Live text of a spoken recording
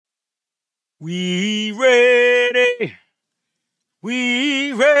We ready.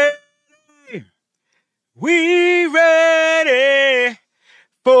 We ready. We ready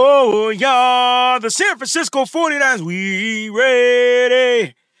for y'all. The San Francisco 49ers, we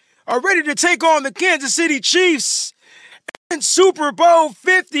ready. Are ready to take on the Kansas City Chiefs in Super Bowl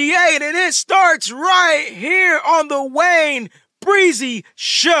 58. And it starts right here on the Wayne Breezy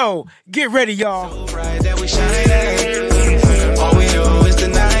Show. Get ready, y'all. So bright that we shine. All we know is the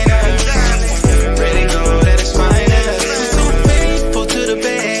Niners. Ready to go, that is finest. So faithful to the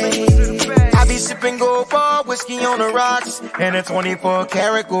bay. I be sipping gold bar whiskey on the rocks, and a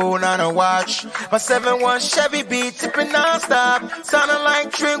 24-karat gold on a watch. My 7-1 Chevy be tipping nonstop, sounding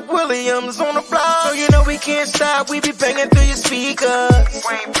like Trent Williams on the block. So you know we can't stop, we be banging through your speakers.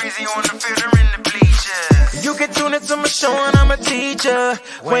 Wayne Breezy on the field or in the bleachers. You can tune into my show and I'm a teacher.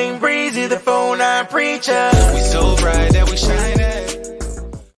 Wayne Breezy, the 49 preacher. We so bright that we shining.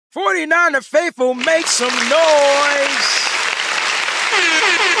 49er faithful, make some noise.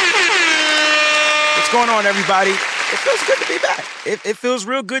 What's going on, everybody? It feels good to be back. It feels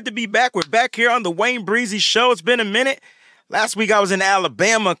real good to be back. We're back here on the Wayne Breezy Show. It's been a minute. Last week I was in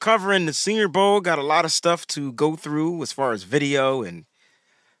Alabama covering the Senior Bowl. Got a lot of stuff to go through as far as video and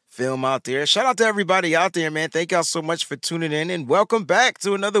film out there. Shout out to everybody out there, man. Thank y'all so much for tuning in, and welcome back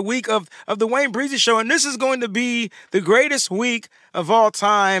to another week of the Wayne Breezy Show. And this is going to be the greatest week of all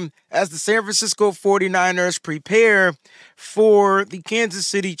time as the San Francisco 49ers prepare for the Kansas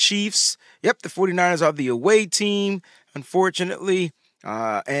City Chiefs. Yep, the 49ers are the away team, unfortunately,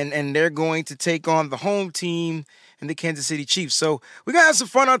 and they're going to take on the home team and the Kansas City Chiefs. So we're going to have some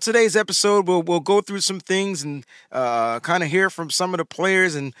fun on today's episode. We'll go through some things and kind of hear from some of the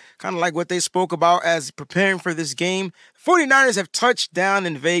players and kind of like what they spoke about as preparing for this game. 49ers have touched down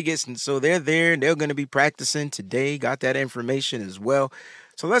in Vegas, and so they're there, and they're going to be practicing today. Got that information as well.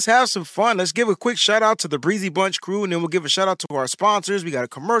 So let's have some fun. Let's give a quick shout out to the Breezy Bunch crew, and then we'll give a shout out to our sponsors. We got a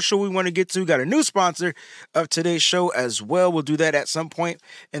commercial we want to get to. We got a new sponsor of today's show as well. We'll do that at some point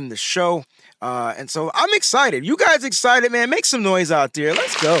in the show. And so I'm excited. You guys excited, man? Make some noise out there.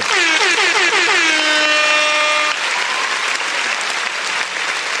 Let's go.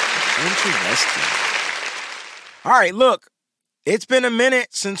 Interesting. All right, look, it's been a minute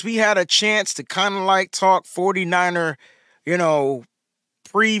since we had a chance to kind of like talk 49er,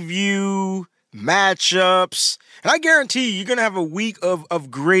 preview, matchups. And I guarantee you're going to have a week of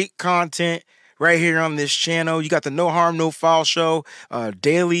great content right here on this channel. You got the No Harm, No Foul show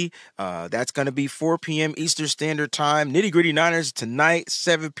daily. That's going to be 4 p.m. Eastern Standard Time. Nitty Gritty Niners tonight,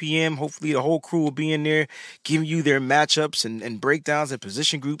 7 p.m. Hopefully the whole crew will be in there giving you their matchups and breakdowns and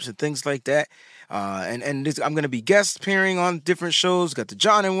position groups and things like that. I'm going to be guest appearing on different shows. Got the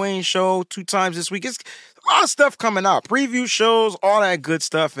John and Wayne show 2 times this week. It's a lot of stuff coming out. Preview shows, all that good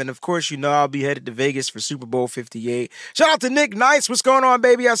stuff. And, of course, I'll be headed to Vegas for Super Bowl 58. Shout out to Nick Nice. What's going on,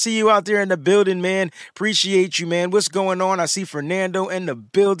 baby? I see you out there in the building, man. Appreciate you, man. What's going on? I see Fernando in the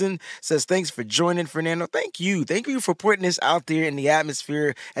building. Says thanks for joining, Fernando. Thank you. Thank you for putting this out there in the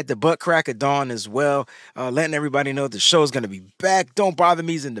atmosphere at the butt crack of dawn as well. Letting everybody know the show's going to be back. Don't Bother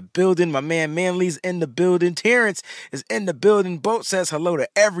Me's in the building. My man Manly's in the building. Terrence is in the building. Boat says hello to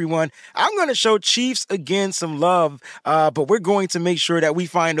everyone. I'm going to show Chiefs again some love, but we're going to make sure that we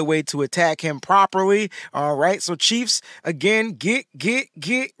find a way to attack him properly. All right, so Chiefs, again, get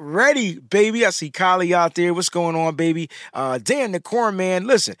ready, baby. I see Kylie out there. What's going on, baby? Dan the Corn Man,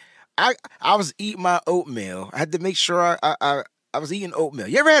 listen, I was eating my oatmeal. I had to make sure I was eating oatmeal.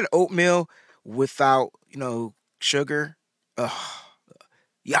 You ever had oatmeal without, sugar? Ugh,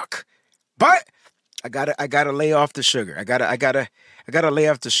 yuck. But I gotta lay off the sugar. I gotta lay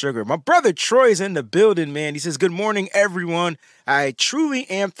off the sugar. My brother Troy's in the building, man. He says, good morning, everyone. I truly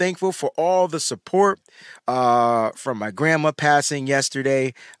am thankful for all the support from my grandma passing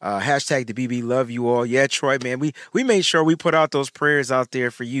yesterday. Hashtag the BB love you all. Yeah, Troy, man, we made sure we put out those prayers out there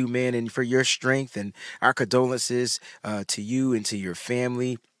for you, man, and for your strength, and our condolences to you and to your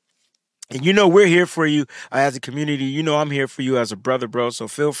family. And we're here for you as a community. I'm here for you as a brother, bro. So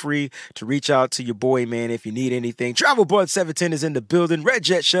feel free to reach out to your boy, man, if you need anything. Travel Bud 710 is in the building. Red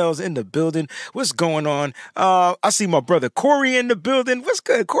Jet Shell's in the building. What's going on? I see my brother Corey in the building. What's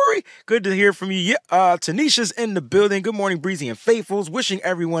good, Corey? Good to hear from you. Yeah, Tanisha's in the building. Good morning, Breezy and Faithfuls. Wishing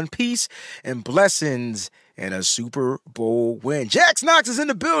everyone peace and blessings and a Super Bowl win. Jax Knox is in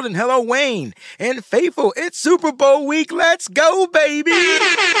the building. Hello, Wayne and Faithful. It's Super Bowl week. Let's go, baby.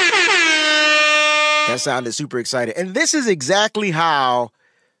 That sounded super excited. And this is exactly how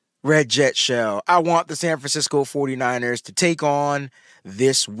Red Jet Shell, I want the San Francisco 49ers to take on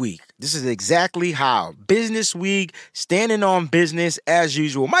this week. This is exactly how. Business week, standing on business as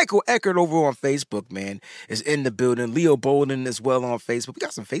usual. Michael Eckert over on Facebook, man, is in the building. Leo Bolden as well on Facebook. We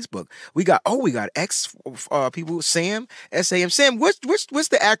got some Facebook. We got X people. Sam, SAM. Sam, what's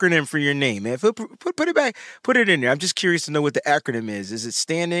the acronym for your name, man? Put it back. Put it in there. I'm just curious to know what the acronym is. Is it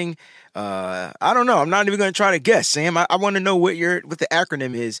standing? I don't know. I'm not even going to try to guess, Sam. I want to know what the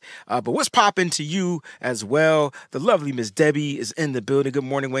acronym is. But what's popping to you as well? The lovely Miss Debbie is in the building. Good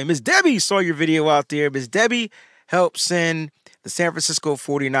morning, Wayne. Miss Debbie saw your video out there. Miss Debbie helped send the San Francisco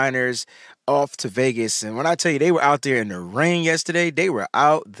 49ers off to Vegas. And when I tell you they were out there in the rain yesterday, they were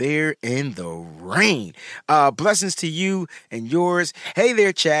out there in the rain. Blessings to you and yours. Hey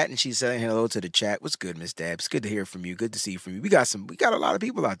there, chat. And she's saying hello to the chat. What's good, Miss Debs? Good to hear from you. Good to see you from you. We got a lot of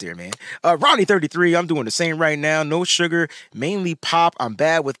people out there, man. Ronnie33, I'm doing the same right now. No sugar, mainly pop. I'm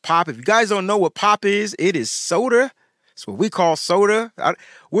bad with pop. If you guys don't know what pop is, it is soda. It's what we call soda.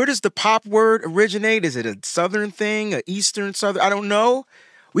 Where does the pop word originate? Is it a southern thing, an eastern, southern? I don't know.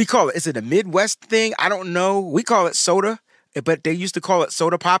 We call it, is it a Midwest thing? I don't know. We call it soda, but they used to call it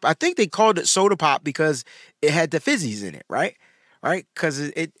soda pop. I think they called it soda pop because it had the fizzies in it, right? Right? Because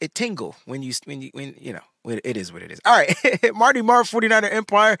it tingle when you know, it is what it is. All right. Marty Marv, 49er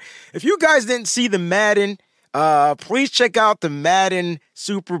Empire. If you guys didn't see the Madden, please check out the Madden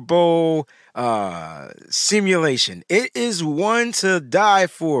Super Bowl simulation. It is one to die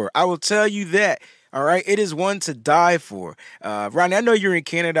for. I will tell you that. All right, it is one to die for. Ronnie, I know you're in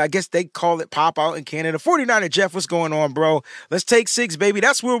Canada. I guess they call it pop out in Canada. 49er Jeff, what's going on, bro? Let's take 6, baby.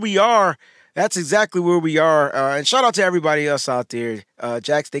 That's where we are. That's exactly where we are. And shout out to everybody else out there.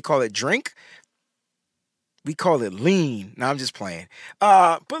 Jax, they call it drink. We call it lean. No, I'm just playing.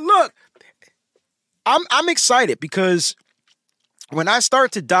 But look, I'm excited because when I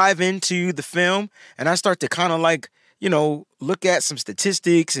start to dive into the film and I start to kind of like, you know, look at some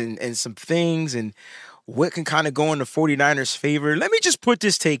statistics and some things and what can kind of go in the 49ers' favor. Let me just put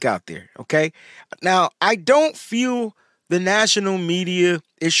this take out there, okay? Now, I don't feel the national media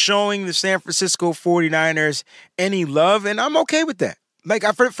is showing the San Francisco 49ers any love, and I'm okay with that. Like,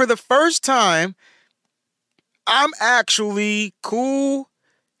 for the first time, I'm actually cool,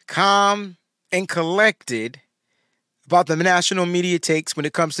 calm, and collected about the national media takes when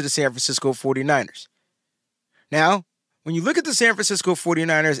it comes to the San Francisco 49ers. Now, when you look at the San Francisco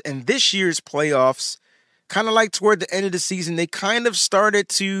 49ers and this year's playoffs, kind of like toward the end of the season, they kind of started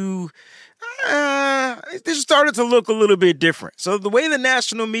to look a little bit different. So the way the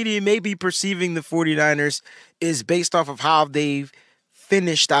national media may be perceiving the 49ers is based off of how they've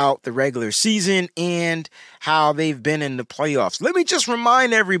finished out the regular season and how they've been in the playoffs. Let me just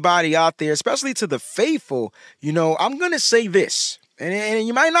remind everybody out there, especially to the faithful, you know, I'm going to say this, and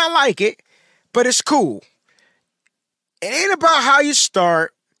you might not like it, but it's cool. It ain't about how you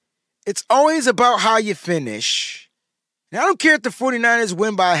start. It's always about how you finish. Now, I don't care if the 49ers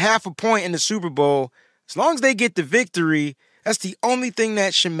win by half a point in the Super Bowl. As long as they get the victory, that's the only thing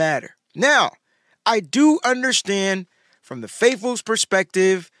that should matter. Now, I do understand from the faithful's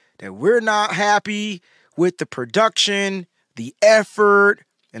perspective that we're not happy with the production, the effort,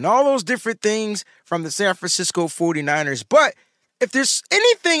 and all those different things from the San Francisco 49ers. But if there's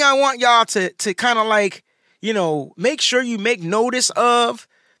anything I want y'all to kind of like, you know, make sure you make notice of,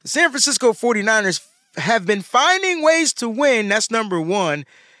 the San Francisco 49ers have been finding ways to win. That's number one.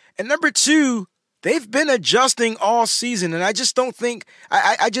 And number two, they've been adjusting all season. And I just don't think,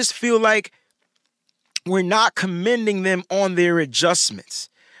 I just feel like we're not commending them on their adjustments.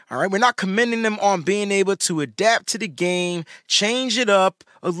 All right. We're not commending them on being able to adapt to the game, change it up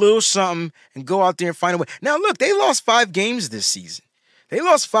a little something, and go out there and find a way. Now, look, they lost 5 games this season. They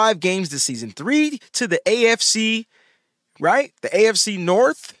lost 5 games this season, 3 to the AFC, right? The AFC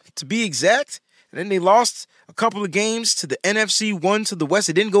North, to be exact. And then they lost a couple of games to the NFC, 1 to the West.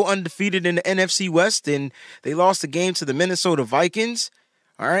 They didn't go undefeated in the NFC West, and they lost a game to the Minnesota Vikings.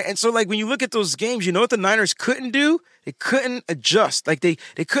 All right. And so, like, when you look at those games, you know what the Niners couldn't do? They couldn't adjust. Like, they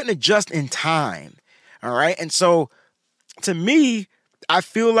couldn't adjust in time. All right. And so, to me, I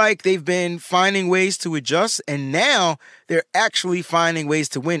feel like they've been finding ways to adjust, and now they're actually finding ways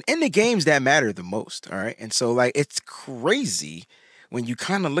to win in the games that matter the most, all right? And so, like, it's crazy when you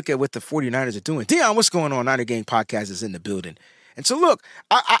kind of look at what the 49ers are doing. Dion, what's going on? Niner Gang Podcast is in the building. And so, look,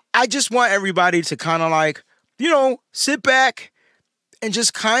 I just want everybody to kind of, like, you know, sit back and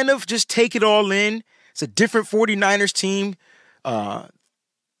just kind of just take it all in. It's a different 49ers team.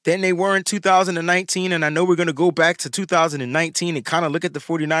 than they were in 2019. And I know we're going to go back to 2019 and kind of look at the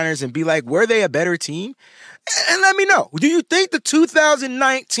 49ers and be like, were they a better team? And let me know. Do you think the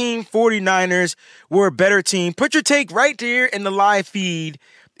 2019 49ers were a better team? Put your take right there in the live feed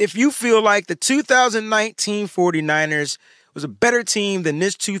if you feel like the 2019 49ers was a better team than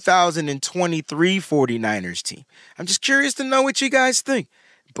this 2023 49ers team. I'm just curious to know what you guys think.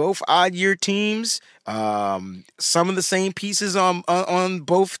 Both odd year teams, some of the same pieces on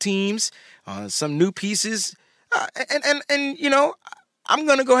both teams, some new pieces, and you know, I'm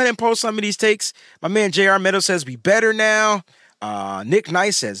gonna go ahead and post some of these takes. My man JR Meadows says we better now. Nick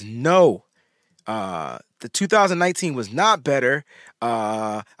Nice says no. The 2019 was not better.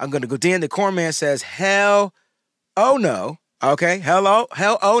 I'm gonna go. Dan the Cornman says hell, oh no. Okay, hell,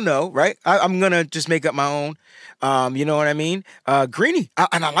 oh no, right? I'm gonna just make up my own. You know what I mean? Greeny,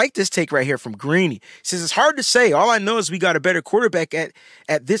 and I like this take right here from Greeny. He says it's hard to say. All I know is we got a better quarterback at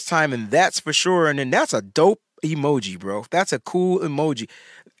this time, and that's for sure. And then that's a dope emoji, bro. That's a cool emoji.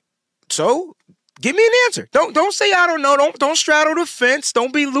 So give me an answer. Don't say I don't know. Don't straddle the fence.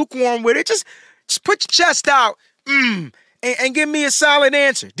 Don't be lukewarm with it. Just put your chest out. And give me a solid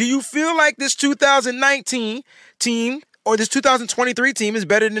answer. Do you feel like this 2019 team or this 2023 team is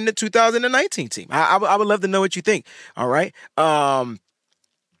better than the 2019 team? I would love to know what you think. All right. My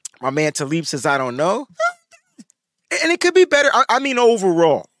man Talib says, I don't know. And it could be better. I mean,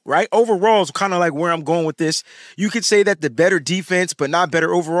 overall, right? Overall is kind of like where I'm going with this. You could say that the better defense, but not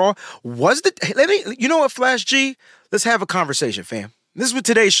better overall. You know what, Flash G? Let's have a conversation, fam. This is what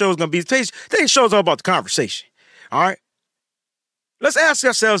today's show is going to be. Today's show is all about the conversation. All right. Let's ask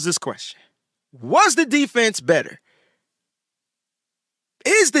ourselves this question. Was the defense better?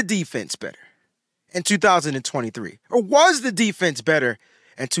 Is the defense better in 2023? Or was the defense better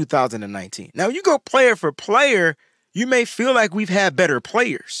in 2019? Now, you go player for player, you may feel like we've had better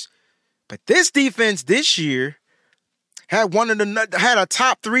players. But this defense this year had a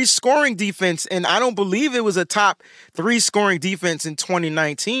top 3 scoring defense, and I don't believe it was a top 3 scoring defense in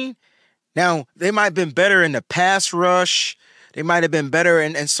 2019. Now, they might have been better in the pass rush. They might have been better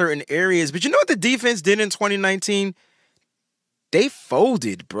in certain areas. But you know what the defense did in 2019? They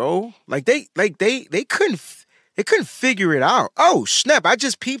folded, bro. They couldn't figure it out. Oh, snap. I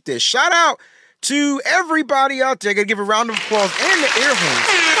just peeped this. Shout out to everybody out there. I gotta give a round of applause and the air horns.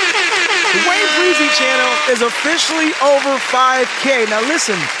 The Wayne Breezy channel is officially over 5K. Now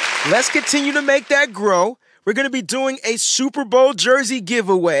listen, let's continue to make that grow. We're going to be doing a Super Bowl jersey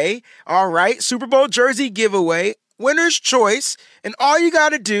giveaway. All right, Super Bowl jersey giveaway. Winner's choice. And all you got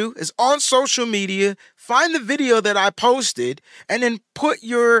to do is on social media, find the video that I posted, and then put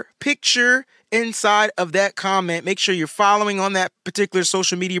your picture inside of that comment. Make sure you're following on that particular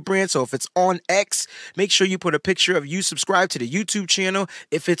social media brand. So if it's on X, make sure you put a picture of you subscribe to the YouTube channel.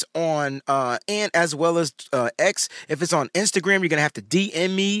 If it's on and as well as X, if it's on Instagram, you're gonna have to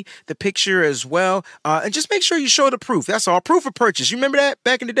DM me the picture as well. And just make sure you show the proof. That's all. Proof of purchase. You remember that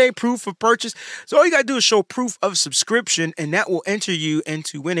back in the day? Proof of purchase. So all you gotta do is show proof of subscription, and that will enter you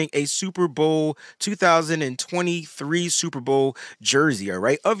into winning a Super Bowl 2023 Super Bowl jersey. All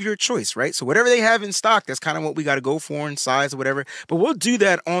right, of your choice. Right. So whatever they have in stock, that's kind of what we got to go for in size or whatever. But we'll do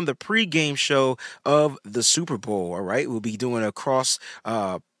that on the pregame show of the Super Bowl. All right. We'll be doing a cross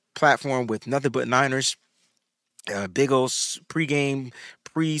platform with Nothing But Niners. Big old pregame,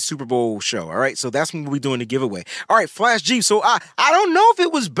 pre-Super Bowl show. All right. So that's when we'll be doing the giveaway. All right. Flash G. So I don't know if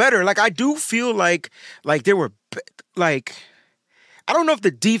it was better. Like, I do feel like there were I don't know if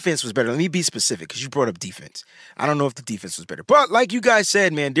the defense was better. Let me be specific because you brought up defense. I don't know if the defense was better. But like you guys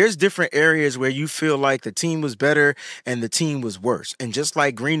said, man, there's different areas where you feel like the team was better and the team was worse. And just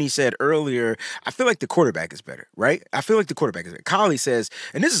like Greeny said earlier, I feel like the quarterback is better, right? I feel like the quarterback is better. Collie says,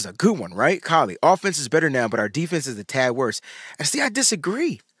 and this is a good one, right? Collie, offense is better now, but our defense is a tad worse. And see, I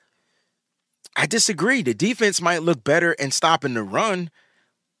disagree. The defense might look better in stopping the run,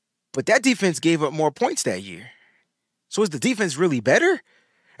 but that defense gave up more points that year. So is the defense really better?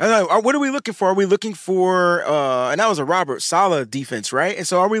 What are we looking for? Are we looking for, and that was a Robert Saleh defense, right? And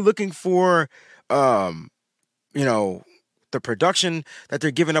so are we looking for, the production that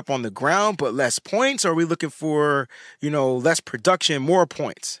they're giving up on the ground, but less points? Or are we looking for, less production, more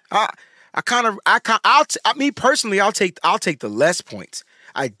points? Me personally, I'll take the less points.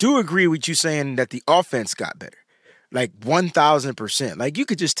 I do agree with you saying that the offense got better. Like 1,000%. Like, you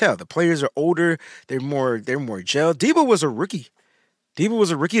could just tell the players are older. They're more gelled. Debo was a rookie.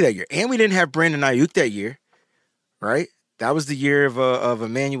 That year. And we didn't have Brandon Ayuk that year, right? That was the year of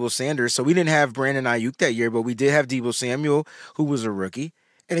Emmanuel Sanders. So we didn't have Brandon Ayuk that year, but we did have Debo Samuel, who was a rookie.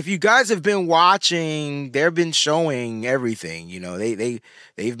 And if you guys have been watching, they've been showing everything.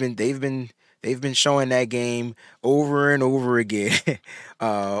 They've been showing that game over and over again,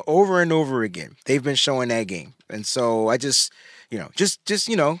 over and over again. They've been showing that game, and so I just take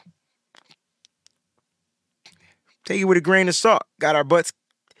it with a grain of salt. Got our butts.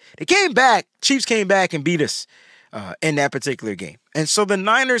 They came back. Chiefs came back and beat us in that particular game, and so the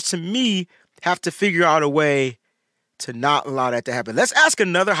Niners, to me, have to figure out a way to not allow that to happen. Let's ask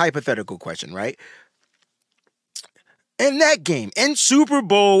another hypothetical question, right? In that game, in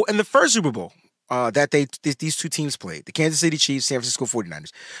the first Super Bowl that these two teams played, the Kansas City Chiefs, San Francisco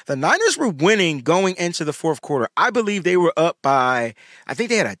 49ers, the Niners were winning going into the fourth quarter. I believe they were up by, I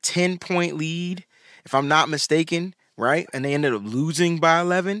think they had a 10-point lead, if I'm not mistaken, right? And they ended up losing by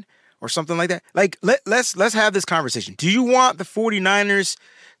 11 or something like that. Like, let's have this conversation. Do you want the 49ers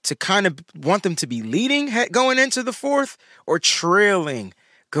to kind of want them to be leading going into the fourth or trailing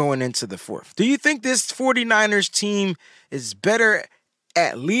going into the fourth? Do you think this 49ers team is better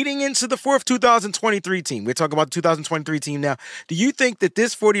at leading into the fourth? 2023 team. We're talking about the 2023 team now. Do you think that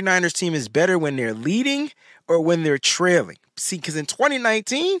this 49ers team is better when they're leading or when they're trailing? See, because in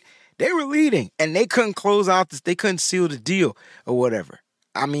 2019, they were leading and they couldn't close out this, they couldn't seal the deal or whatever.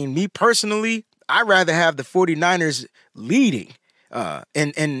 I mean, me personally, I'd rather have the 49ers leading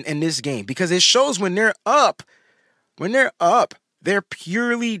in this game, because it shows when they're up, they're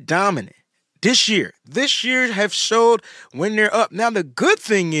purely dominant. This year have showed when they're up. Now, the good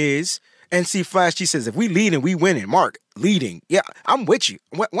thing is, and see, Flash, she says, if we lead and we win it, Mark, leading. Yeah, I'm with you.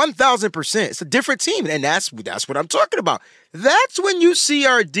 1,000%. It's a different team, and that's what I'm talking about. That's when you see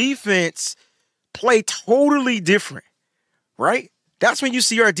our defense play totally different, right? That's when you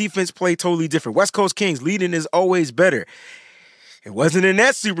see our defense play totally different. West Coast Kings, leading is always better. It wasn't in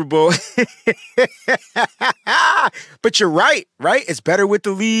that Super Bowl. But you're right? It's better with the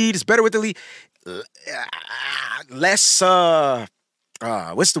lead. Less,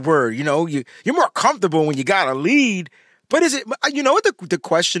 what's the word? You're more comfortable when you got a lead. But is it, what the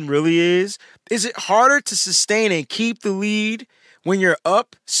question really is? Is it harder to sustain and keep the lead when you're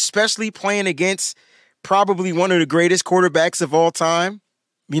up, especially playing against probably one of the greatest quarterbacks of all time?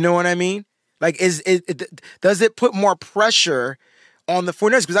 You know what I mean? Like, does it put more pressure on the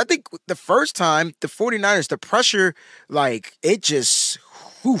 49ers? Because I think the first time, the 49ers, the pressure, like, it just,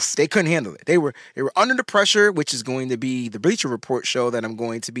 they couldn't handle it. They were under the pressure, which is going to be the Bleacher Report show that I'm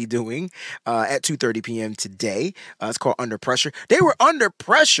going to be doing at 2:30 p.m. today. It's called Under Pressure. They were under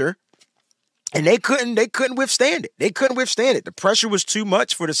pressure, and they couldn't withstand it. The pressure was too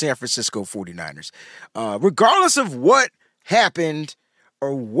much for the San Francisco 49ers. Regardless of what happened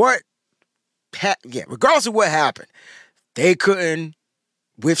or regardless of what happened, they couldn't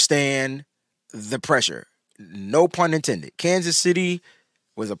withstand the pressure. No pun intended. Kansas City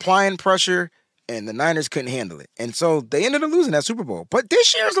was applying pressure, and the Niners couldn't handle it. And so they ended up losing that Super Bowl. But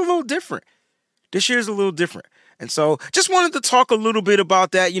this year's a little different. And so just wanted to talk a little bit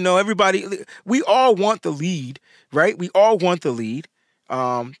about that. Everybody, we all want the lead, right? We all want the lead.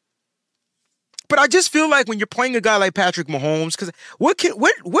 But I just feel like when you're playing a guy like Patrick Mahomes, because what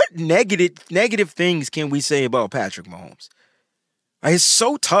negative things can we say about Patrick Mahomes? Like, it's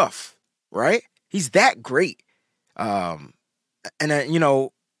so tough, right? He's that great. I'm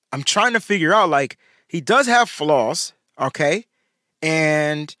trying to figure out, like, he does have flaws, okay?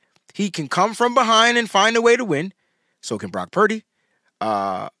 And he can come from behind and find a way to win. So can Brock Purdy.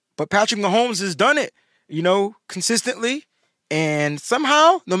 But Patrick Mahomes has done it, consistently. And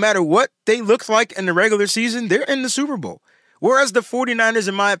somehow, no matter what they look like in the regular season, they're in the Super Bowl. Whereas the 49ers,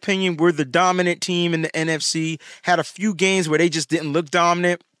 in my opinion, were the dominant team in the NFC, had a few games where they just didn't look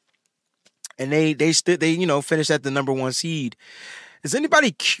dominant, and they finished at the number 1 seed. Is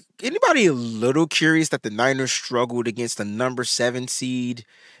anybody a little curious that the Niners struggled against the number 7 seed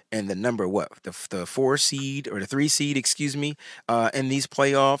and the number the 4 seed or the 3 seed, in these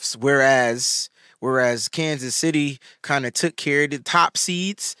playoffs, whereas Kansas City kind of took care of the top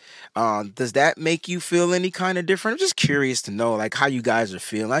seeds? Does that make you feel any kind of different? I'm just curious to know, like, how you guys are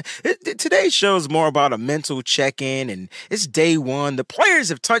feeling. Today's show is more about a mental check-in, and it's day 1. The players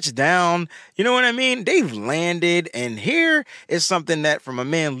have touched down. You know what I mean? They've landed, and here is something that from my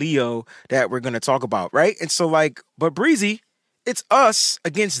man Leo that we're going to talk about, right? And so, but Breezy, it's us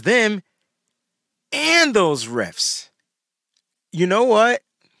against them and those refs. You know what?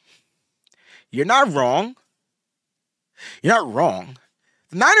 You're not wrong. The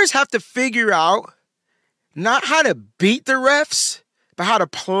Niners have to figure out not how to beat the refs, but how to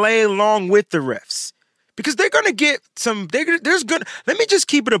play along with the refs. Because they're going to get let me just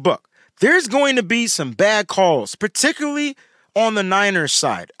keep it a buck. There's going to be some bad calls, particularly on the Niners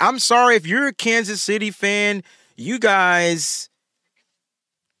side. I'm sorry if you're a Kansas City fan, you guys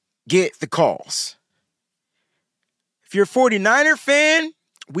get the calls. If you're a 49er fan,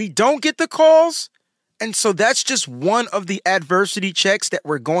 we don't get the calls. And so that's just one of the adversity checks that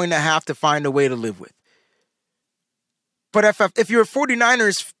we're going to have to find a way to live with. But if you're a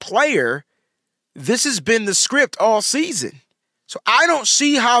 49ers player, this has been the script all season. So I don't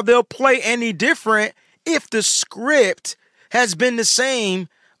see how they'll play any different if the script has been the same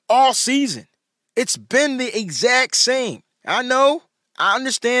all season. It's been the exact same. I know. I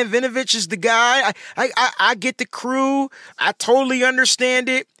understand Vinovich is the guy. I get the crew. I totally understand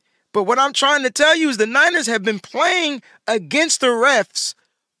it. But what I'm trying to tell you is the Niners have been playing against the refs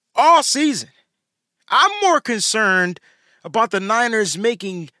all season. I'm more concerned about the Niners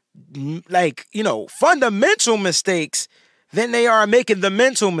making, fundamental mistakes than they are making the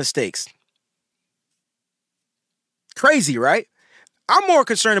mental mistakes. Crazy, right? I'm more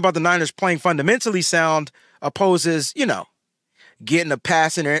concerned about the Niners playing fundamentally sound opposes, getting a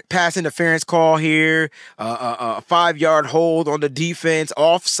pass interference call here, a 5-yard hold on the defense,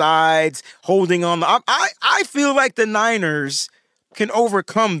 offsides, holding on. I feel like the Niners can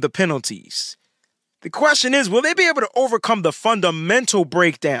overcome the penalties. The question is, will they be able to overcome the fundamental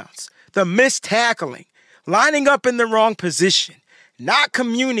breakdowns, the missed tackling, lining up in the wrong position, not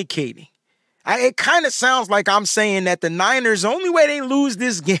communicating? It kind of sounds like I'm saying that the Niners, the only way they lose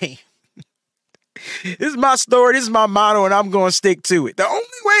this game, this is my story, this is my motto, and I'm going to stick to it. The only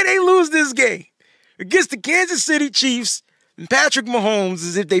way they lose this game against the Kansas City Chiefs and Patrick Mahomes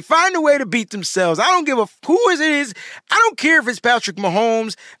is if they find a way to beat themselves. I don't give a who it is. I don't care if it's Patrick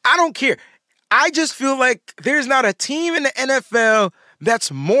Mahomes. I don't care. I just feel like there's not a team in the NFL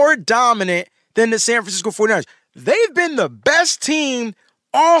that's more dominant than the San Francisco 49ers. They've been the best team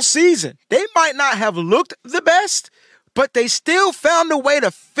all season. They might not have looked the best, but they still found a way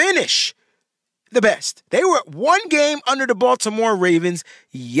to finish the best. They were one game under the Baltimore Ravens.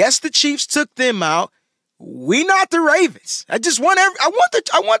 Yes, the Chiefs took them out. We not the Ravens. I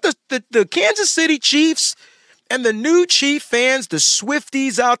want the Kansas City Chiefs and the new Chief fans, the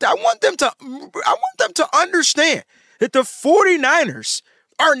Swifties out there. I want them to understand that the 49ers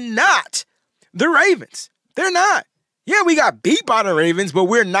are not the Ravens. They're not. Yeah, we got beat by the Ravens, but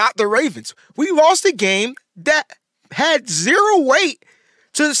we're not the Ravens. We lost a game that had zero weight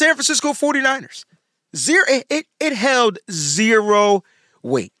to the San Francisco 49ers. It held zero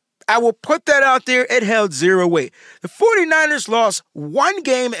weight. I will put that out there. It held zero weight. The 49ers lost one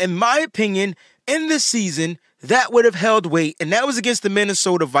game, in my opinion, in this season that would have held weight, and that was against the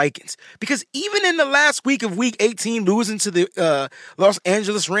Minnesota Vikings. Because even in the last week of Week 18, losing to the Los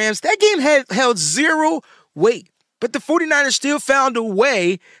Angeles Rams, that game had held zero weight. But the 49ers still found a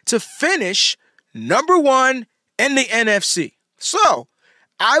way to finish number one in the NFC. So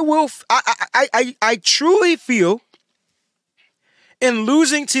I truly feel in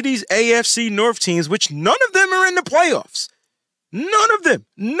losing to these AFC North teams, which none of them are in the playoffs. None of them.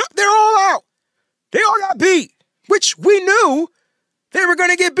 No, they're all out. They all got beat, which we knew they were going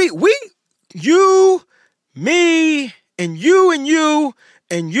to get beat. You, me, and you, and you,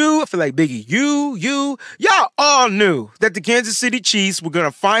 and you, I feel like Biggie, y'all all knew that the Kansas City Chiefs were going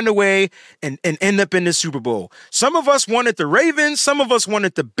to find a way and end up in the Super Bowl. Some of us wanted the Ravens. Some of us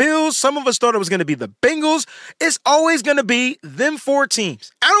wanted the Bills. Some of us thought it was going to be the Bengals. It's always going to be them four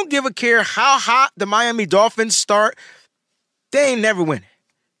teams. I don't give a care how hot the Miami Dolphins start. They ain't never winning.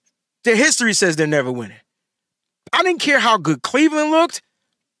 Their history says they're never winning. I didn't care how good Cleveland looked.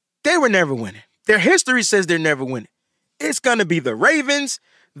 They were never winning. Their history says they're never winning. It's going to be the Ravens,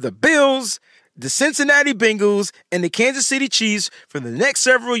 the Bills, the Cincinnati Bengals, and the Kansas City Chiefs for the next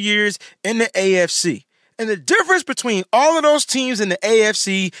several years in the AFC. And the difference between all of those teams in the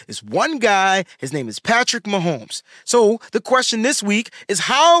AFC is one guy. His name is Patrick Mahomes. So the question this week is,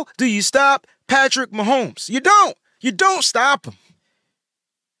 how do you stop Patrick Mahomes? You don't. You don't stop him.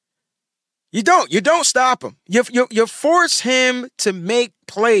 You don't stop him. You force him to make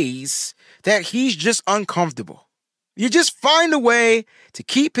plays that he's just uncomfortable. You just find a way to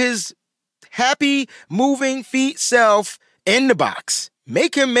keep his happy, moving feet self in the box.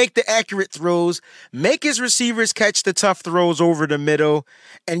 Make him make the accurate throws. Make his receivers catch the tough throws over the middle.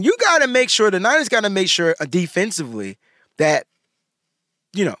 And you got to make sure, the Niners got to make sure defensively that,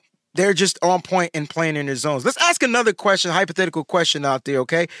 they're just on point and playing in their zones. Let's ask another question, hypothetical question out there,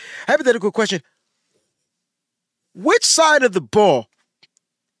 okay? Hypothetical question. Which side of the ball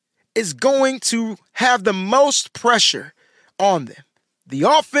is going to have the most pressure on them? The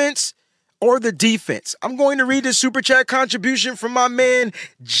offense or the defense? I'm going to read the super chat contribution from my man,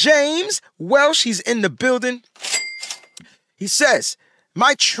 James Welsh. He's in the building. He says,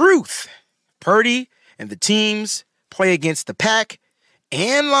 my truth, Purdy and the teams play against the Pack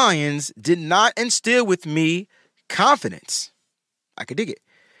and Lions did not instill with me confidence. I could dig it.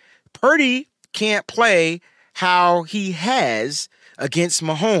 Purdy can't play how he has against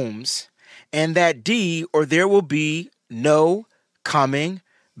Mahomes and that D, or there will be no coming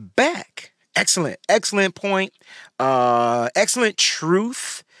back. Excellent point. Excellent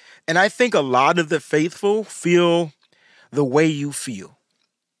truth. And I think a lot of the faithful feel the way you feel.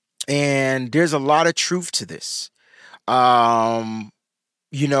 And there's a lot of truth to this. Let's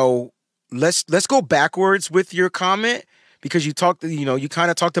go backwards with your comment, because you kind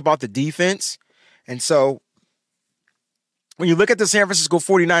of talked about the defense. And so when you look at the San Francisco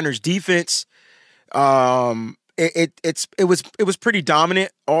 49ers defense, it was pretty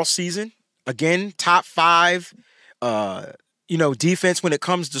dominant all season. Again, top 5 defense when it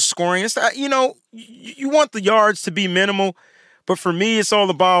comes to scoring. It's you want the yards to be minimal, but for me it's all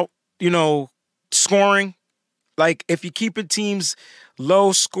about, scoring. Like, if you keep teams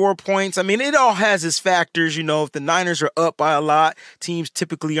low score points, I mean, it all has its factors. If the Niners are up by a lot, teams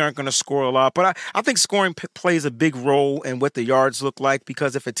typically aren't going to score a lot. But I think scoring plays a big role in what the yards look like,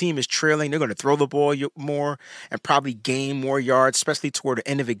 because if a team is trailing, they're going to throw the ball more and probably gain more yards, especially toward the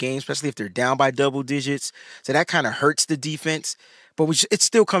end of a game, especially if they're down by double digits. So that kind of hurts the defense. But it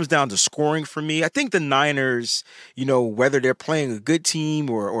still comes down to scoring for me. I think the Niners, whether they're playing a good team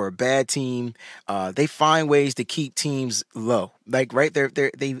or a bad team, they find ways to keep teams low. Like, right,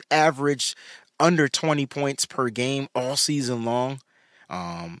 they average under 20 points per game all season long.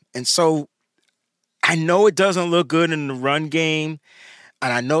 And so I know it doesn't look good in the run game.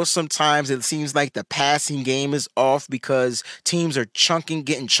 And I know sometimes it seems like the passing game is off because teams are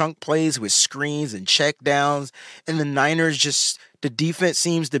getting chunk plays with screens and check downs. And the Niners the defense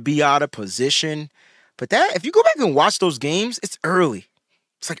seems to be out of position. But if you go back and watch those games, it's early.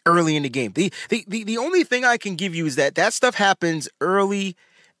 It's like early in the game. The only thing I can give you is that stuff happens early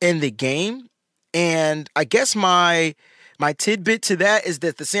in the game. And I guess my tidbit to that is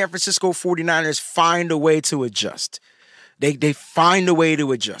that the San Francisco 49ers find a way to adjust. They find a way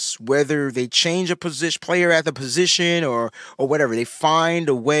to adjust, whether they change a player at the position or whatever. They find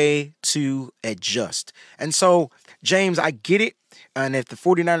a way to adjust. And so, James, I get it. And if the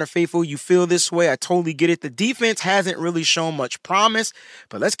 49er faithful, you feel this way, I totally get it. The defense hasn't really shown much promise,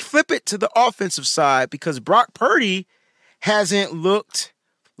 but let's flip it to the offensive side, because Brock Purdy hasn't looked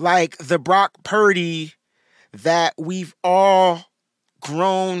like the Brock Purdy that we've all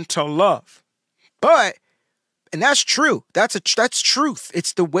grown to love. And that's true. That's truth.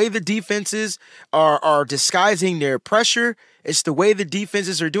 It's the way the defenses are disguising their pressure. It's the way the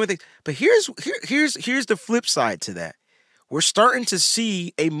defenses are doing things. But here's the flip side to that. We're starting to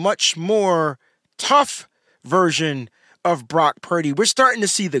see a much more tough version of Brock Purdy. We're starting to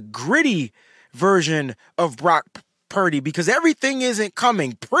see the gritty version of Brock Purdy, because everything isn't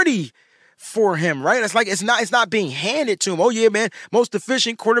coming pretty for him, right? It's like it's not being handed to him. Oh yeah, man, most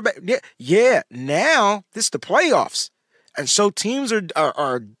efficient quarterback. Yeah. Now this is the playoffs, and so teams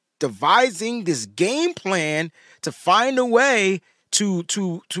are devising this game plan to find a way to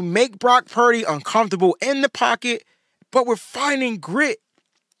make Brock Purdy uncomfortable in the pocket. But we're finding grit.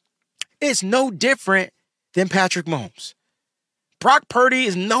 It's no different than Patrick Mahomes. Brock Purdy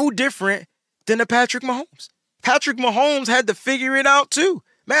is no different than a Patrick Mahomes. Patrick Mahomes had to figure it out too.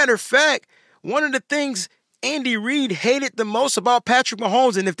 Matter of fact, one of the things Andy Reid hated the most about Patrick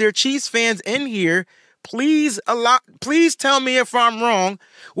Mahomes, and if there are Chiefs fans in here, please tell me if I'm wrong,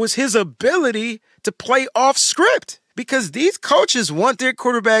 was his ability to play off script. Because these coaches want their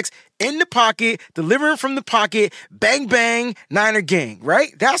quarterbacks in the pocket, delivering from the pocket, bang, bang, Niner gang,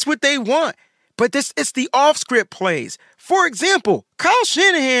 right? That's what they want. But it's the off-script plays. For example, Kyle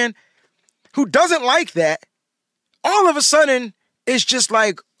Shanahan, who doesn't like that, all of a sudden is just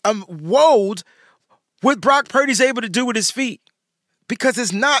like wowed what Brock Purdy's able to do with his feet, because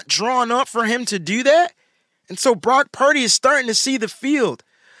it's not drawn up for him to do that. And so Brock Purdy is starting to see the field.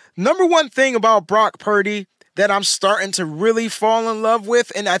 Number one thing about Brock Purdy that I'm starting to really fall in love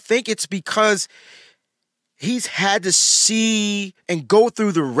with, and I think it's because he's had to see and go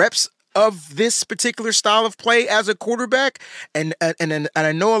through the reps of this particular style of play as a quarterback. And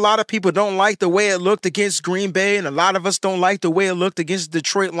I know a lot of people don't like the way it looked against Green Bay, and a lot of us don't like the way it looked against the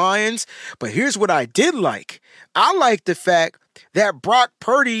Detroit Lions. But here's what I did like. I like the fact that Brock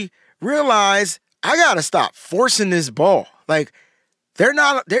Purdy realized, I got to stop forcing this ball. Like,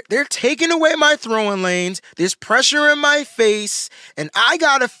 They're taking away my throwing lanes. There's pressure in my face, and I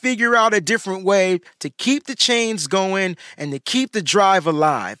gotta figure out a different way to keep the chains going and to keep the drive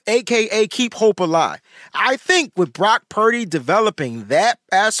alive, aka keep hope alive. I think with Brock Purdy developing that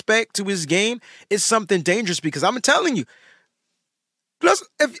aspect to his game is something dangerous because I'm telling you,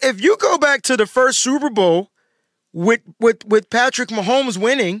 if you go back to the first Super Bowl with Patrick Mahomes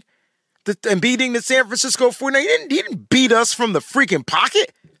winning and beating the San Francisco 49ers, he didn't beat us from the freaking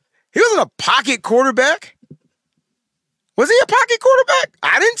pocket. He wasn't a pocket quarterback. Was he a pocket quarterback?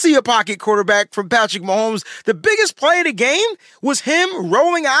 I didn't see a pocket quarterback from Patrick Mahomes. The biggest play of the game was him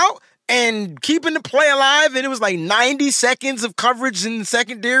rolling out and keeping the play alive, and it was like 90 seconds of coverage in the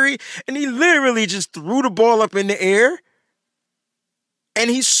secondary, and he literally just threw the ball up in the air, and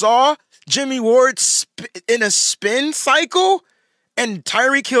he saw Jimmy Ward in a spin cycle, and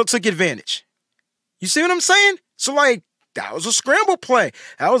Tyreek Hill took advantage. You see what I'm saying? So, like, that was a scramble play.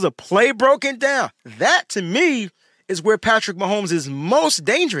 That was a play broken down. That, to me, is where Patrick Mahomes is most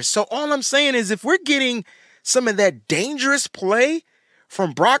dangerous. So all I'm saying is if we're getting some of that dangerous play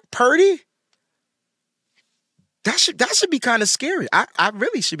from Brock Purdy, that should be kind of scary. I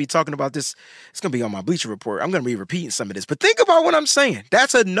really should be talking about this. It's going to be on my Bleacher Report. I'm going to be repeating some of this. But think about what I'm saying.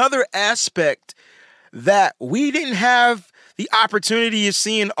 That's another aspect that we didn't have the opportunity of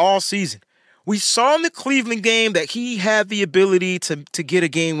seeing all season. We saw in the Cleveland game that he had the ability to get a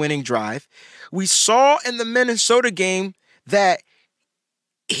game-winning drive. We saw in the Minnesota game that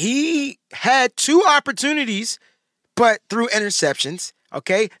he had two opportunities, but through interceptions.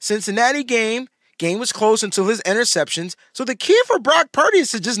 Okay, Cincinnati game was close until his interceptions. So the key for Brock Purdy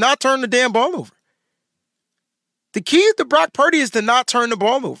is to just not turn the damn ball over. The key to Brock Purdy is to not turn the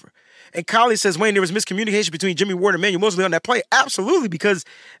ball over. And Kylie says, Wayne, there was miscommunication between Jimmy Ward and Manuel Mosley on that play. Absolutely, because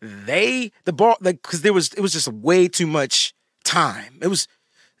it was just way too much time. It was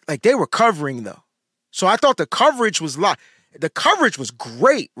like they were covering though. So I thought the coverage was the coverage was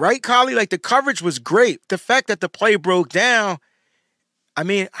great, right, Kylie? Like the coverage was great. The fact that the play broke down, I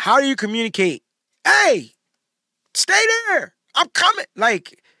mean, how do you communicate? Hey, stay there. I'm coming.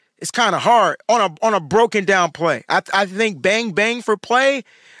 Like, it's kind of hard on a broken down play. I think bang for play.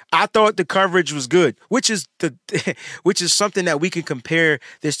 I thought the coverage was good, which is something that we can compare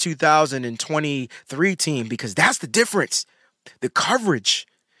this 2023 team because that's the difference. The coverage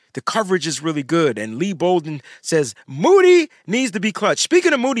is really good. And Lee Bolden says Moody needs to be clutch.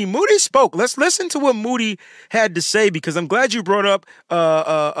 Speaking of Moody spoke. Let's listen to what Moody had to say because I'm glad you brought up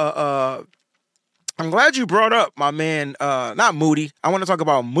my man, not Moody. I want to talk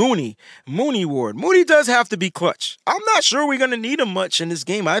about Mooney Ward. Moody does have to be clutch. I'm not sure we're going to need him much in this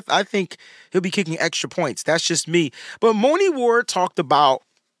game. I think he'll be kicking extra points. That's just me. But Mooney Ward talked about,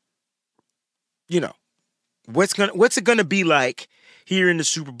 what's it going to be like here in the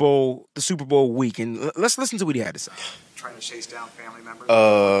Super Bowl week. And let's listen to what he had to say. Trying to chase down family members?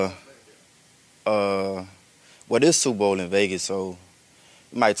 Well, this Super Bowl in Vegas, so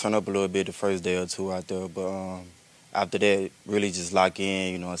it might turn up a little bit the first day or two out there, but after that, really just lock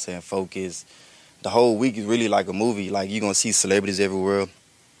in, focus. The whole week is really like a movie. Like, you're going to see celebrities everywhere.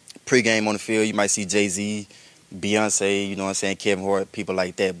 Pre-game on the field, you might see Jay-Z, Beyonce, Kevin Hart, people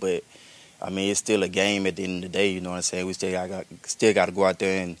like that, but I mean, it's still a game at the end of the day, We still got to go out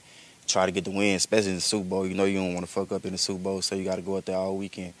there and try to get the win, especially in the Super Bowl. You don't want to fuck up in the Super Bowl, so you got to go out there all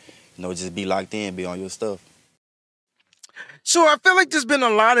weekend. Just be locked in, be on your stuff. So I feel like there's been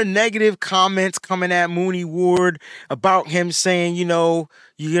a lot of negative comments coming at Mooney Ward about him saying, you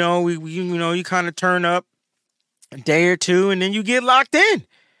kind of turn up a day or two and then you get locked in.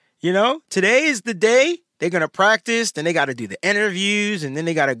 Today is the day. They're going to practice, then they got to do the interviews, and then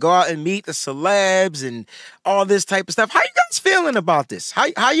they got to go out and meet the celebs and all this type of stuff. How you guys feeling about this?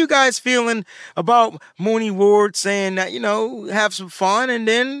 How you guys feeling about Mooney Ward saying that, have some fun, and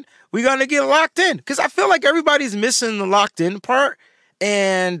then we're going to get locked in? Because I feel like everybody's missing the locked in part.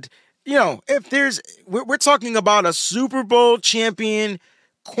 And, if we're talking about a Super Bowl champion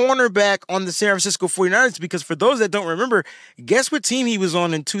cornerback on the San Francisco 49ers, because for those that don't remember, guess what team he was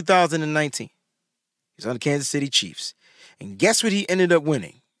on in 2019? He's on the Kansas City Chiefs. And guess what he ended up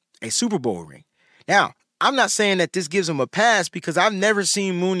winning? A Super Bowl ring. Now, I'm not saying that this gives him a pass because I've never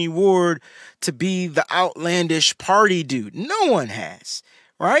seen Mooney Ward to be the outlandish party dude. No one has,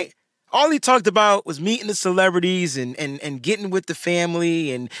 right? All he talked about was meeting the celebrities and getting with the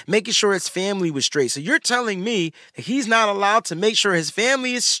family and making sure his family was straight. So you're telling me that he's not allowed to make sure his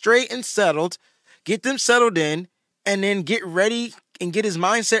family is straight and settled, get them settled in, and then get ready and get his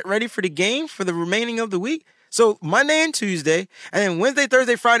mindset ready for the game for the remaining of the week? So Monday and Tuesday, and then Wednesday,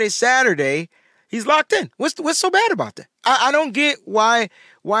 Thursday, Friday, Saturday, He's locked in. What's so bad about that? I don't get why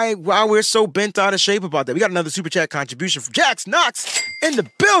we're so bent out of shape about that. We got another super chat contribution from Jax Knox in the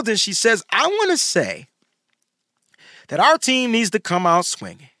building. She says, I want to say that our team needs to come out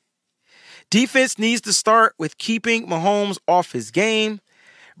swinging. Defense needs to start with keeping Mahomes off his game.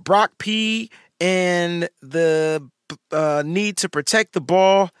 Brock P and the need to protect the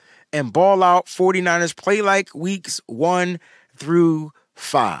ball and ball out. 49ers play like weeks 1 through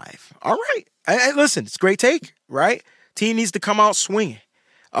 5. All right. Hey, listen, it's a great take, right? Team needs to come out swinging.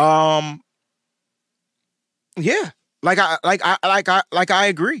 Yeah, like I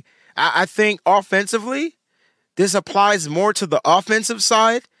agree. I think offensively, this applies more to the offensive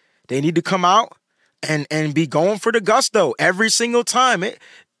side. They need to come out and be going for the gusto every single time.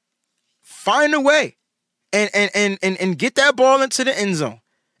 Find a way and get that ball into the end zone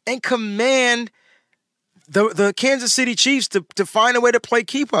and command the Kansas City Chiefs to find a way to play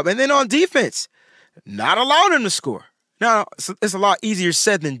keep up. And then on defense, not allow them to score. Now, it's a lot easier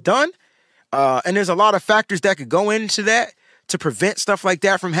said than done. And there's a lot of factors that could go into that to prevent stuff like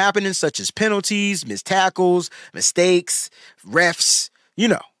that from happening, such as penalties, missed tackles, mistakes, refs,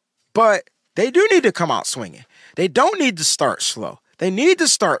 But they do need to come out swinging. They don't need to start slow. They need to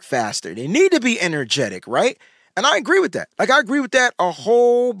start faster. They need to be energetic, right? And I agree with that. I agree with that a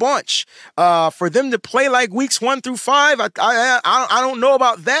whole bunch. For them to play like weeks 1 through 5, I don't know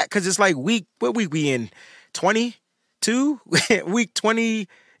about that because it's like what week we in? 22? Week 20,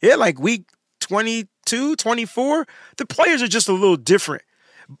 like week 22, 24. The players are just a little different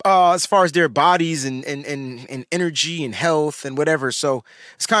as far as their bodies and energy and health and whatever. So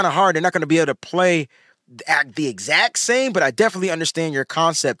it's kind of hard. They're not going to be able to play the exact same, but I definitely understand your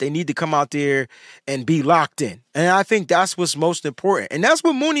concept. They need to come out there and be locked in. And I think that's what's most important. And that's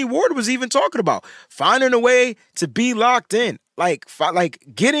what Mooney Ward was even talking about. Finding a way to be locked in. Like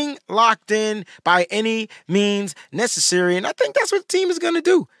getting locked in by any means necessary. And I think that's what the team is going to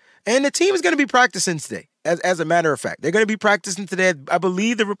do. And the team is going to be practicing today. As a matter of fact, they're going to be practicing today. I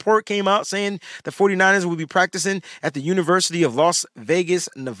believe the report came out saying the 49ers will be practicing at the University of Las Vegas,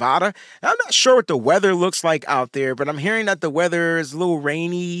 Nevada. Now, I'm not sure what the weather looks like out there, but I'm hearing that the weather is a little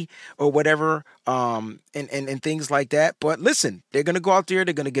rainy or whatever, and things like that. But listen, they're going to go out there.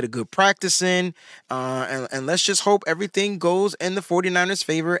 They're going to get a good practice in, and let's just hope everything goes in the 49ers'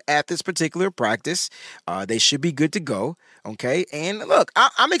 favor at this particular practice. They should be good to go, okay? And look,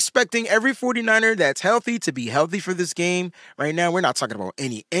 I'm expecting every 49er that's healthy to be healthy for this game. Right now, we're not talking about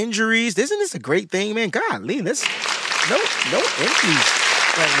any injuries. Isn't this a great thing, man? Golly, let's no injuries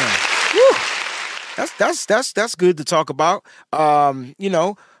right now. Whew. That's good to talk about.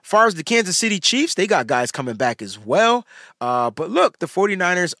 As far as the Kansas City Chiefs, they got guys coming back as well. But look, the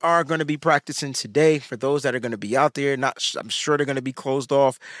 49ers are going to be practicing today. For those that are going to be out there, I'm sure they're going to be closed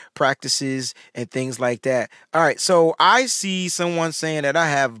off practices and things like that. All right, so I see someone saying that I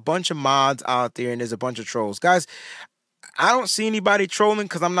have a bunch of mods out there and there's a bunch of trolls. Guys, I don't see anybody trolling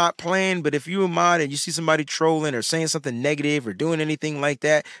because I'm not playing, but if you're a mod and you see somebody trolling or saying something negative or doing anything like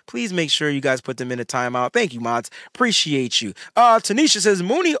that, please make sure you guys put them in a timeout. Thank you, mods. Appreciate you. Tanisha says,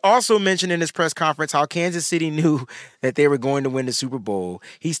 Mooney also mentioned in his press conference how Kansas City knew that they were going to win the Super Bowl.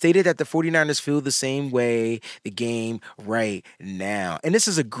 He stated that the 49ers feel the same way the game right now. And this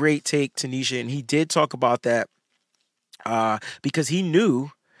is a great take, Tanisha, and he did talk about that because he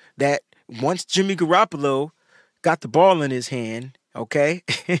knew that once Jimmy Garoppolo got the ball in his hand, okay,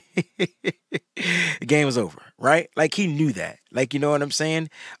 the game was over, right? Like, he knew that. Like, you know what I'm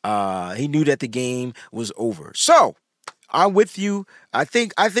saying? He knew that the game was over. So, I'm with you. I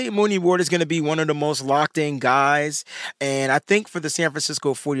think Mooney Ward is going to be one of the most locked in guys. And I think for the San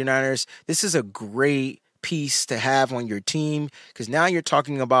Francisco 49ers, this is a great piece to have on your team, because now you're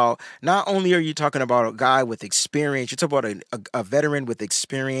talking about, not only are you talking about a guy with experience, you're talking about a veteran with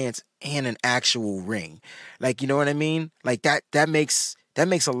experience and an actual ring. Like, you know what I mean? Like that makes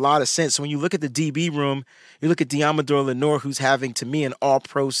a lot of sense. So when you look at the DB room, you look at Diamador Lenore, who's having, to me, an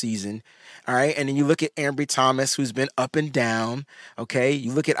all-pro season. All right. And then you look at Ambry Thomas, who's been up and down. Okay.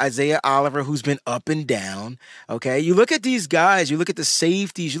 You look at Isaiah Oliver, who's been up and down. Okay. You look at these guys, you look at the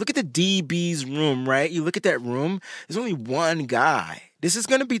safeties, you look at the DB's room, right? You look at that room. There's only one guy. This is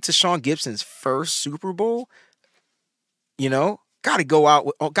going to be Tashawn Gibson's first Super Bowl. Got to go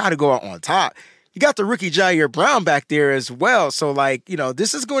out on top. You got the rookie Jair Brown back there as well. So,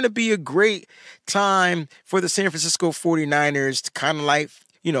 this is going to be a great time for the San Francisco 49ers to kind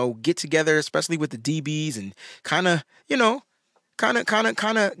of get together, especially with the DBs, and kind of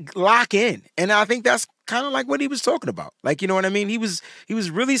lock in. And I think that's kind of like what he was talking about. Like, you know what I mean? He was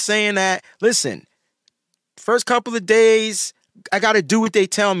really saying that, listen, first couple of days, I got to do what they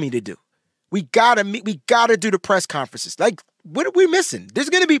tell me to do. We gotta meet. We gotta do the press conferences. Like, what are we missing? There's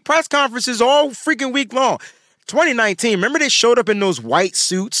gonna be press conferences all freaking week long. 2019, remember they showed up in those white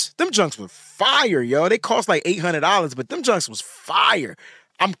suits? Them junks were fire, yo. They cost like $800, but them junks was fire.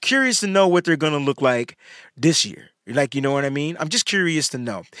 I'm curious to know what they're gonna look like this year. Like, you know what I mean? I'm just curious to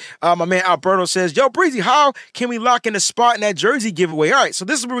know. My man Alberto says, yo, Breezy, how can we lock in a spot in that jersey giveaway? All right, so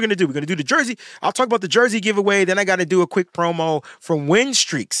this is what we're going to do. We're going to do the jersey. I'll talk about the jersey giveaway. Then I got to do a quick promo from Win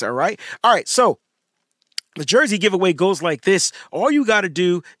Streaks, all right? All right, so the jersey giveaway goes like this. All you got to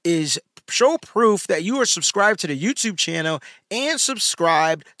do is show proof that you are subscribed to the YouTube channel and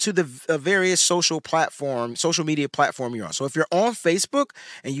subscribed to the various social media platform you're on. So if you're on Facebook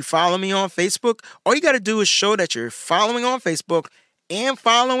and you follow me on Facebook, all you got to do is show that you're following on Facebook and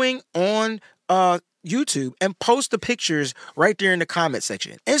following on YouTube and post the pictures right there in the comment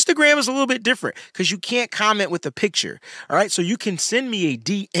section. Instagram is a little bit different because you can't comment with a picture. All right, so you can send me a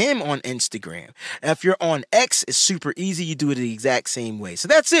DM on Instagram. Now, if you're on X, it's super easy. You do it the exact same way. So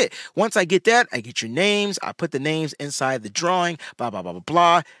that's it. Once I get that, I get your names. I put the names inside the drawing, blah, blah, blah, blah,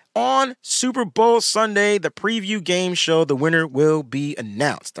 blah. On Super Bowl Sunday, the preview game show, the winner will be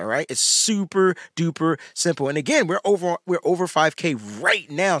announced. All right, it's super duper simple. And again, we're over 5K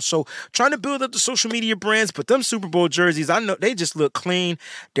right now. So trying to build up the social media brands, but them Super Bowl jerseys, I know they just look clean.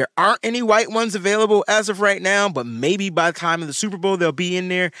 There aren't any white ones available as of right now, but maybe by the time of the Super Bowl they'll be in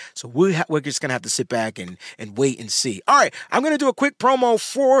there. So we're just gonna have to sit back and wait and see. All right, I'm gonna do a quick promo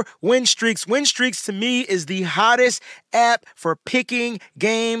for Win Streaks. Win Streaks to me is the hottest app for picking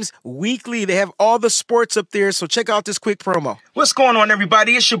games weekly. They have all the sports up there, so check out this quick promo. What's going on,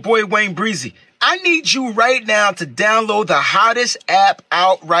 everybody? It's your boy Wayne Breezy. I need you right now to download the hottest app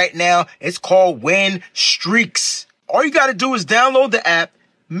out right now. It's called Win Streaks. All you got to do is download the app,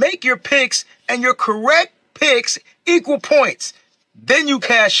 make your picks, and your correct picks equal points. Then you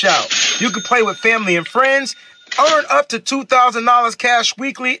cash out. You can play with family and friends, earn up to $2,000 cash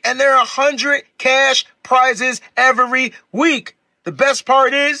weekly, and there are 100 cash prizes every week. The best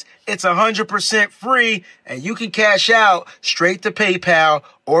part is it's 100% free, and you can cash out straight to PayPal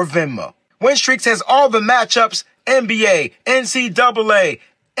or Venmo. Winstreaks has all the matchups: NBA, NCAA,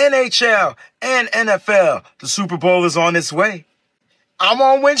 NHL, and NFL. The Super Bowl is on its way. I'm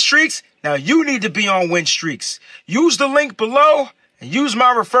on Winstreaks. Now you need to be on Winstreaks. Use the link below and use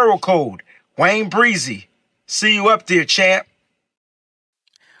my referral code, Wayne Breezy. See you up there, champ.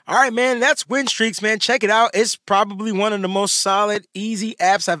 All right, man, that's Win Streaks, man. Check it out. It's probably one of the most solid, easy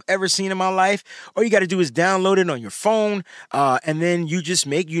apps I've ever seen in my life. All you got to do is download it on your phone, and then you just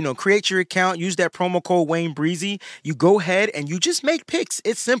create your account, use that promo code Wayne Breezy. You go ahead and you just make picks.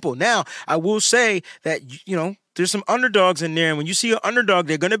 It's simple. Now, I will say that, there's some underdogs in there, and when you see an underdog,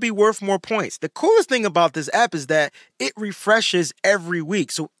 they're going to be worth more points. The coolest thing about this app is that it refreshes every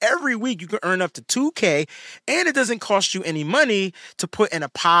week. So every week you can earn up to 2K, and it doesn't cost you any money to put in a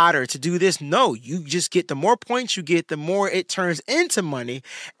pot or to do this. No, you just get the more points you get, the more it turns into money,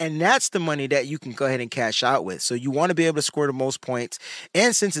 and that's the money that you can go ahead and cash out with. So you want to be able to score the most points,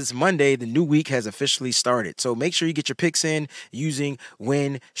 and since it's Monday, the new week has officially started. So make sure you get your picks in using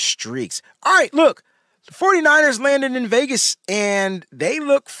Win Streaks. All right, look. The 49ers landed in Vegas, and they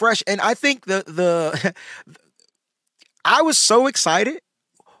look fresh. And I think I was so excited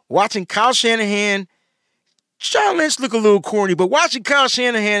watching Kyle Shanahan. John Lynch look a little corny, but watching Kyle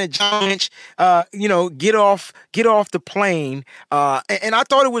Shanahan and John Lynch, get off the plane, and I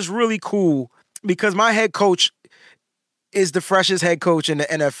thought it was really cool because my head coach is the freshest head coach in the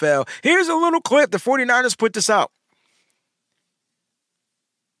NFL. Here's a little clip. The 49ers put this out.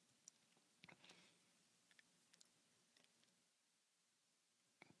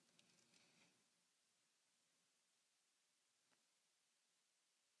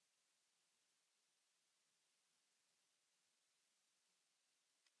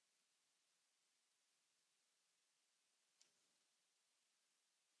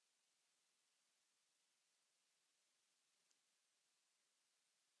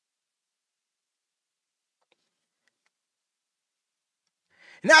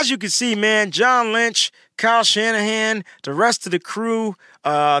 And as you can see, man, John Lynch, Kyle Shanahan, the rest of the crew,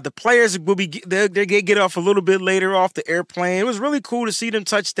 the players will they get off a little bit later off the airplane. It was really cool to see them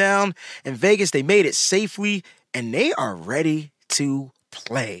touch down in Vegas. They made it safely, and they are ready to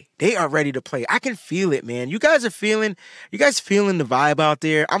play. They are ready to play. I can feel it, man. You guys feeling the vibe out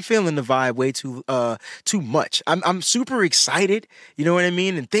there? I'm feeling the vibe way too much. I'm super excited. You know what I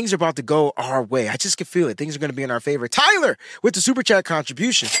mean? And things are about to go our way. I just can feel it. Things are going to be in our favor. Tyler with the Super Chat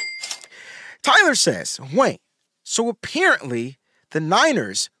contribution. Tyler says, Wayne, so apparently the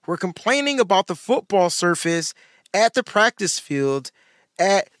Niners were complaining about the football surface at the practice field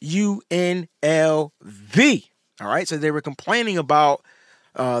at UNLV. All right, so they were complaining about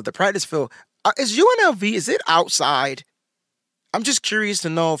the practice field. Is UNLV, is it outside? I'm just curious to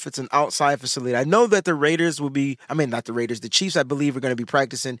know if it's an outside facility. I know that the Raiders will be, I mean, not the Raiders, the Chiefs, I believe, are going to be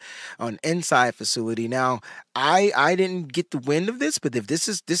practicing on inside facility. Now, I didn't get the wind of this, but if this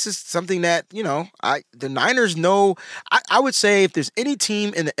is something that, the Niners know, I would say if there's any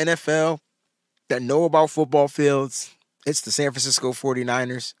team in the NFL that know about football fields, it's the San Francisco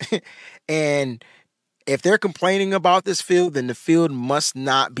 49ers. And if they're complaining about this field, then the field must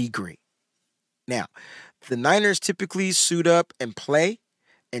not be great. Now, the Niners typically suit up and play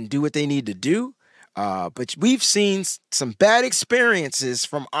and do what they need to do. But we've seen some bad experiences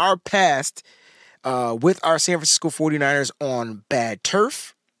from our past with our San Francisco 49ers on bad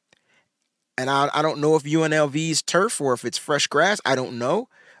turf. And I don't know if UNLV's turf or if it's fresh grass. I don't know.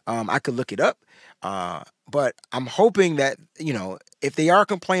 I could look it up. But I'm hoping that, if they are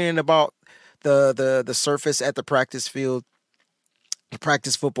complaining about the surface at the practice field, the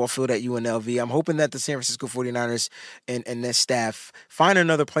practice football field at UNLV, I'm hoping that the San Francisco 49ers and their staff find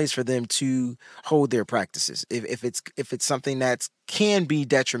another place for them to hold their practices. If it's something that can be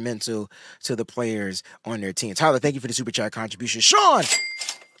detrimental to the players on their team. Tyler, thank you for the super chat contribution. Sean,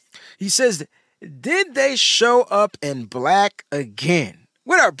 he says, did they show up in black again?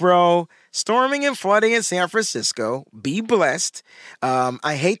 What up, bro? Storming and flooding in San Francisco. Be blessed.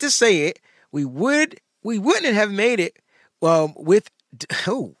 I hate to say it, we wouldn't have made it with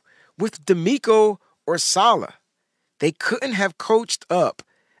D'Amico or Saleh. They couldn't have coached up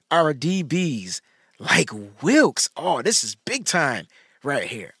our DBs like Wilkes. Oh, this is big time right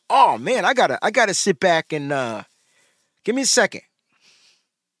here. Oh man, I gotta sit back and give me a second.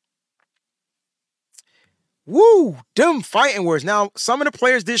 Woo, them fighting words. Now, some of the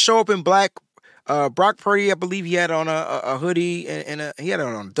players did show up in black. Brock Purdy, I believe he had on a hoodie and he had it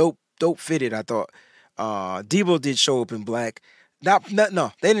on dope fitted, I thought. Debo did show up in black.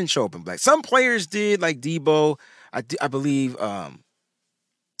 No, they didn't show up in black. Some players did, like Debo. I believe,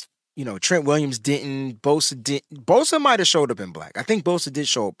 Trent Williams didn't. Bosa didn't. Bosa might have showed up in black. I think Bosa did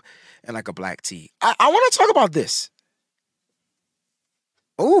show up in like a black tee. I want to talk about this.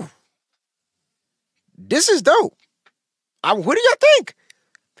 Ooh, this is dope. What do y'all think?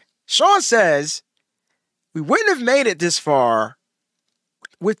 Sean says we wouldn't have made it this far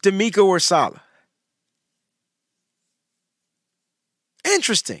with D'Amico or Saleh.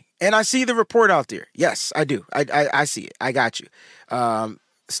 Interesting. And I see the report out there. Yes, I do. I see it. I got you.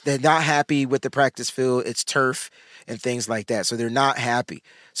 They're not happy with the practice field. It's turf and things like that. So they're not happy.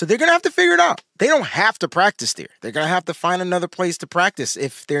 So they're going to have to figure it out. They don't have to practice there. They're going to have to find another place to practice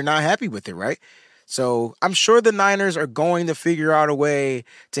if they're not happy with it, right? So I'm sure the Niners are going to figure out a way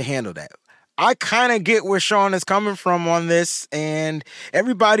to handle that. I kind of get where Sean is coming from on this, and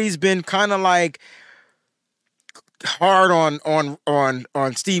everybody's been kind of like hard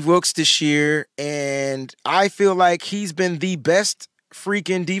on Steve Wilkes this year, and I feel like he's been the best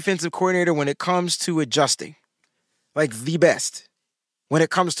freaking defensive coordinator when it comes to adjusting. Like the best when it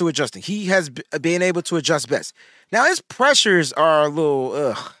comes to adjusting. He has been able to adjust best. Now his pressures are a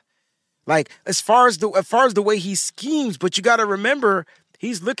little like as far as the way he schemes, but you got to remember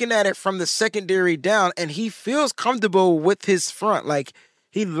he's looking at it from the secondary down, and he feels comfortable with his front. Like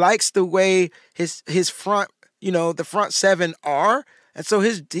he likes the way his front, the front seven are. And so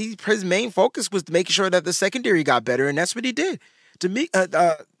his main focus was making sure that the secondary got better, and that's what he did. To me,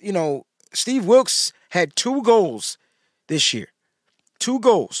 Steve Wilkes had 2 goals this year. 2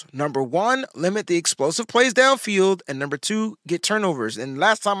 goals. Number 1, limit the explosive plays downfield, and number 2, get turnovers. And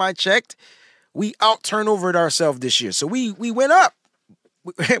last time I checked, we out-turnovered ourselves this year. So we went up.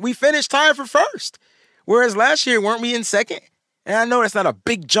 We finished tied for first. Whereas last year, weren't we in second? And I know that's not a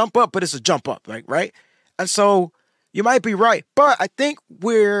big jump up, but it's a jump up, right? And so you might be right. But I think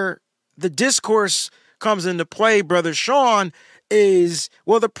where the discourse comes into play, Brother Sean, is,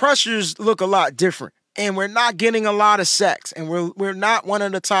 well, the pressures look a lot different. And we're not getting a lot of sacks. And we're not one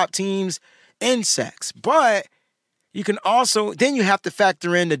of the top teams in sacks. But you can also, then you have to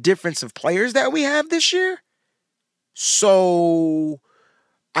factor in the difference of players that we have this year. So,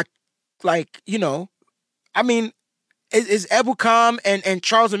 is Ebukam and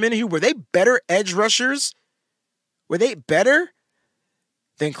Charles Omenihu, were they better edge rushers? Were they better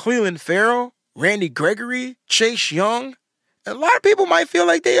than Cleveland Farrell, Randy Gregory, Chase Young? A lot of people might feel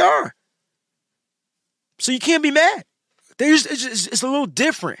like they are. So you can't be mad. It's a little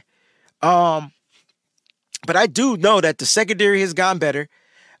different. But I do know that the secondary has gotten better.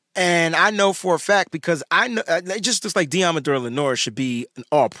 And I know for a fact, because I know it just looks like Deommodore Lenoir should be an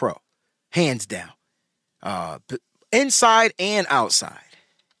all-pro. Hands down. Inside and outside.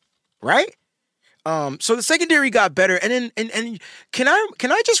 right? So the secondary got better, and then and can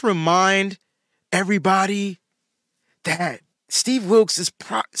I just remind everybody that Steve Wilkes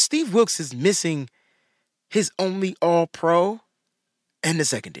is missing his only All Pro in the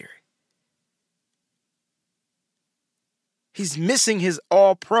secondary. He's missing his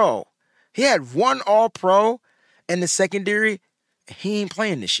All Pro. He had one All Pro in the secondary. And he ain't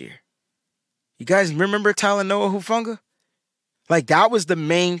playing this year. You guys remember Talanoa Hufanga? Like, that was the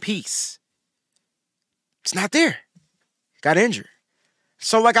main piece. It's not there. Got injured.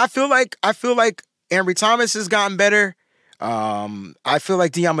 So like I feel like Ambry Thomas has gotten better. I feel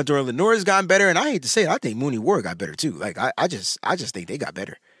like Diamador Lenore has gotten better, and I hate to say it, I think Mooney Ward got better too. Like I just think they got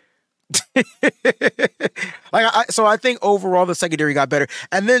better. So I think overall the secondary got better,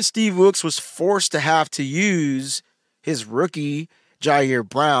 and then Steve Wilkes was forced to have to use his rookie Jair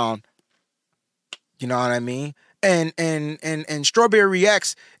Brown. You know what I mean? And Strawberry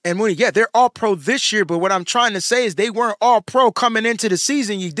X and Mooney, yeah, they're all pro this year, but what I'm trying to say is they weren't all pro coming into the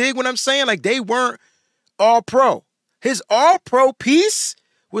season. You dig what I'm saying? Like, they weren't all pro. His all pro piece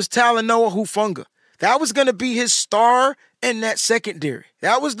was Talanoa Hufanga. That was going to be his star in that secondary.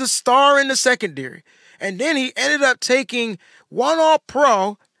 That was the star in the secondary. And then he ended up taking one all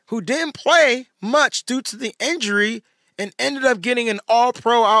pro who didn't play much due to the injury and ended up getting an all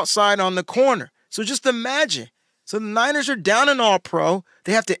pro outside on the corner. So just imagine. So the Niners are down an all-pro.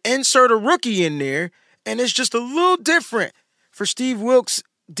 They have to insert a rookie in there, and it's just a little different for Steve Wilkes'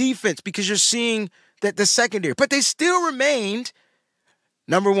 defense because you're seeing that the secondary, but they still remained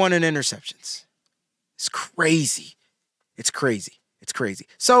number one in interceptions. It's crazy. It's crazy. It's crazy.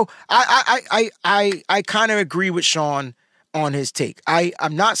 So I kind of agree with Sean on his take.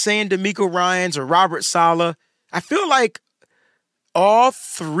 I'm not saying D'Amico Ryans or Robert Saleh. I feel like all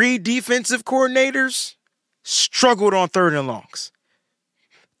three defensive coordinators struggled on third and longs.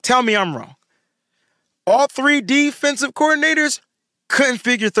 Tell me I'm wrong. All three defensive coordinators couldn't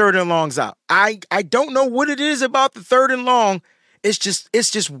figure third and longs out. I don't know what it is about the third and long. It's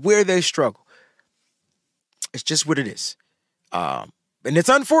just where they struggle. It's just what it is. And it's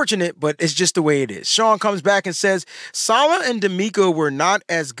unfortunate, but it's just the way it is. Sean comes back and says, Saleh and D'Amico were not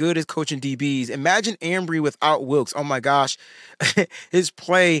as good as coaching DBs. Imagine Ambry without Wilkes. Oh my gosh. His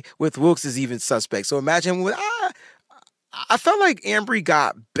play with Wilkes is even suspect. So imagine with, I felt like Ambry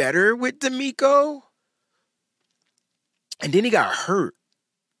got better with D'Amico. And then he got hurt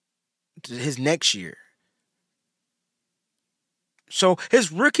his next year. So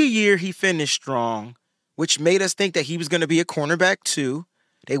his rookie year, he finished strong, which made us think that he was going to be a cornerback too.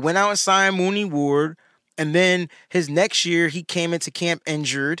 They went out and signed Mooney Ward, and then his next year he came into camp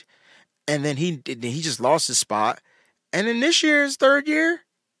injured, and then he just lost his spot. And then this year, his third year,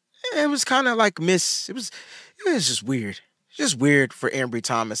 it was kind of like it was just weird. Just weird for Ambry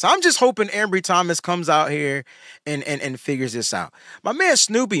Thomas. I'm just hoping Ambry Thomas comes out here and figures this out. My man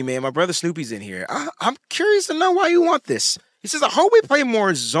Snoopy, man, my brother Snoopy's in here. I'm curious to know why you want this. He says, I hope we play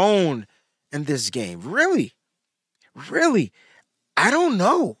more zone in this game. Really? I don't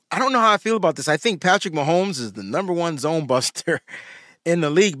know. I don't know how I feel about this. I think Patrick Mahomes is the number one zone buster in the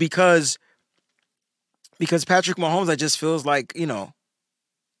league because Patrick Mahomes, I just feels like,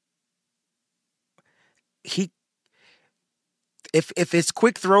 if it's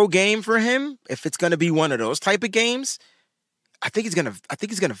quick throw game for him, if it's going to be one of those type of games, I think he's going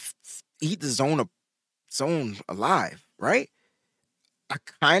to eat the zone alive, right? I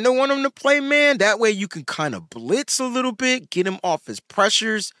kind of want him to play man. That way you can kind of blitz a little bit, get him off his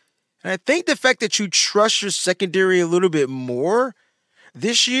pressures. And I think the fact that you trust your secondary a little bit more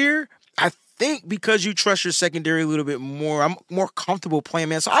this year, I think because you trust your secondary a little bit more, I'm more comfortable playing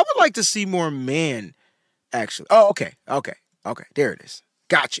man. So I would like to see more man, actually. Oh, okay. There it is.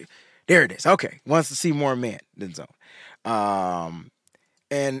 Got you. There it is. Okay. Wants to see more man than zone.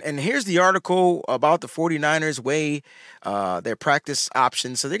 And here's the article about the 49ers weigh their practice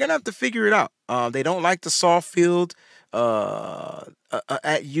options. So they're going to have to figure it out. They don't like the soft field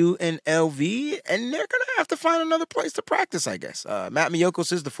at UNLV, and they're going to have to find another place to practice, I guess. Matt Miyoko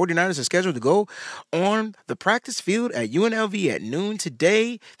says the 49ers are scheduled to go on the practice field at UNLV at noon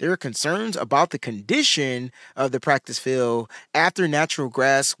today. There are concerns about the condition of the practice field after natural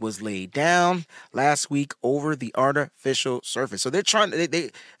grass was laid down last week over the artificial surface. So they're trying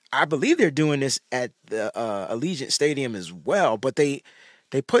to, I believe they're doing this at the Allegiant Stadium as well, but they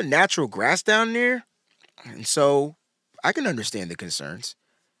put natural grass down there, and so I can understand the concerns.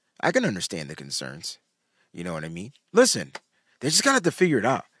 You know what I mean? Listen, they're just gonna have to figure it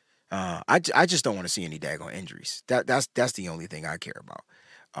out. I just don't want to see any daggone injuries. That's the only thing I care about.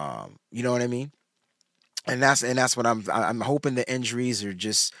 You know what I mean? And that's what I'm hoping the injuries are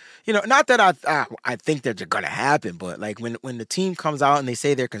just, not that I think that they're gonna happen, but like when the team comes out and they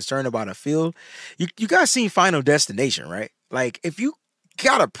say they're concerned about a field, you guys seen Final Destination, right? Like if you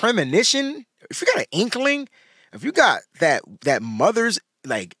got a premonition, if you got an inkling, if you got that mother's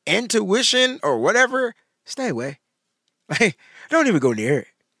like intuition or whatever, stay away. Like don't even go near it.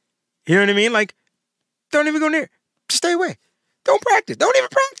 You know what I mean? Like don't even go near it. Just stay away. Don't practice. Don't even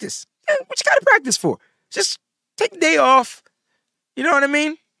practice. What you got to practice for? Just take the day off. You know what I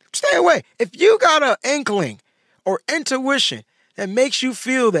mean? Stay away. If you got an inkling or intuition that makes you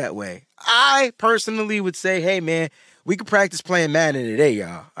feel that way, I personally would say, hey, man, we can practice playing Madden today,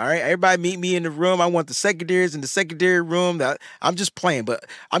 y'all. All right? Everybody meet me in the room. I want the secondaries in the secondary room. I'm just playing, but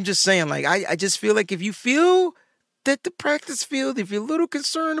I'm just saying, like, I just feel like if you feel that the practice field, if you're a little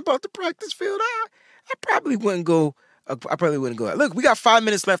concerned about the practice field, I probably wouldn't go. I probably wouldn't go. Look, we got 5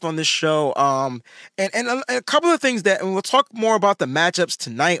 minutes left on this show. And a couple of things and we'll talk more about the matchups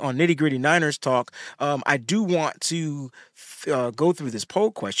tonight on Nitty Gritty Niners Talk. I do want to go through this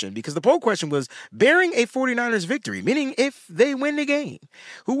poll question because the poll question was bearing a 49ers victory, meaning if they win the game,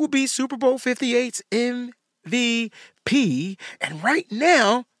 who will be Super Bowl 58's MVP? And right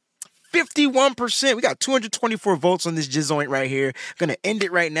now, 51%. We got 224 votes on this jizoint right here. Gonna end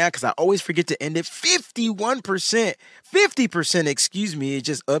it right now because I always forget to end it. 51%, 50%, excuse me, it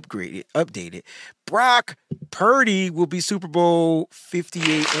just updated. Brock Purdy will be Super Bowl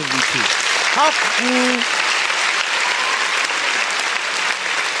 58 MVP.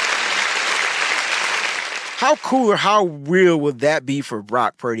 How cool or how real would that be for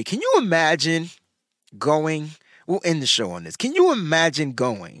Brock Purdy? Can you imagine we'll end the show on this. Can you imagine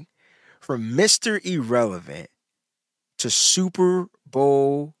going from Mr. Irrelevant to Super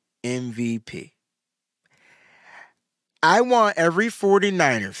Bowl MVP? I want every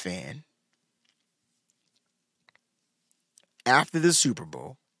 49er fan after the Super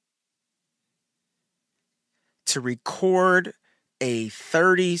Bowl to record a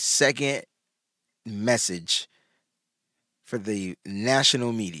 30-second message for the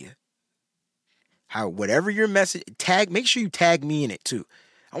national media. Whatever your message, make sure you tag me in it too.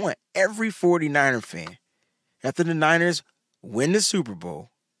 I want every 49er fan, after the Niners win the Super Bowl,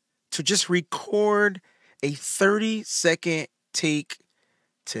 to just record a 30-second take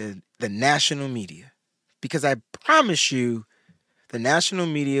to the national media. Because I promise you, the national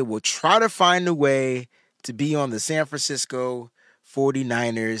media will try to find a way to be on the San Francisco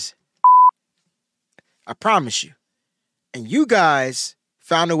 49ers. I promise you. And you guys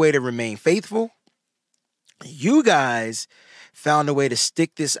found a way to remain faithful. You guys found a way to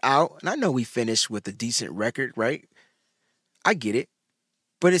stick this out. And I know we finished with a decent record, right? I get it.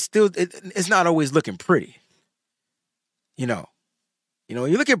 But it's not always looking pretty. When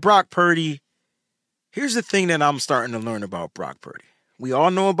you look at Brock Purdy, here's the thing that I'm starting to learn about Brock Purdy. We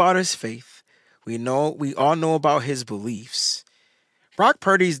all know about his faith. We all know about his beliefs. Brock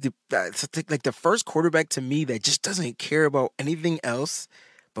Purdy's the first quarterback to me that just doesn't care about anything else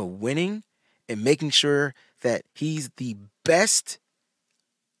but winning and making sure that he's the best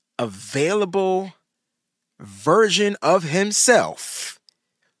available version of himself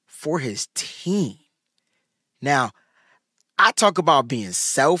for his team. Now, I talk about being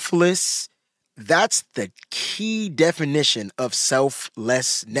selfless. That's the key definition of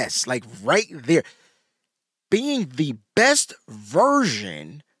selflessness. Like right there. Being the best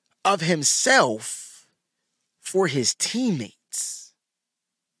version of himself for his teammates.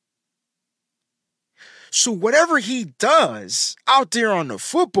 So whatever he does out there on the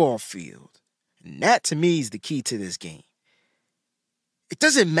football field, and that to me is the key to this game. It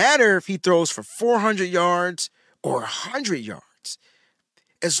doesn't matter if he throws for 400 yards or 100 yards.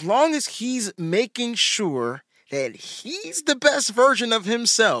 As long as he's making sure that he's the best version of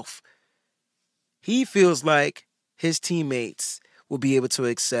himself, he feels like his teammates will be able to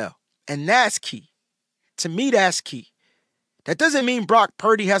excel. And that's key. To me, that's key. That doesn't mean Brock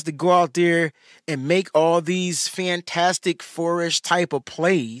Purdy has to go out there and make all these fantastic four-ish type of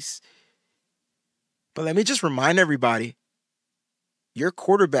plays. But let me just remind everybody, your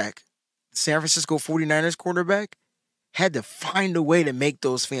quarterback, San Francisco 49ers quarterback, had to find a way to make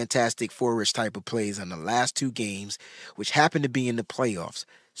those fantastic four-ish type of plays on the last two games, which happened to be in the playoffs.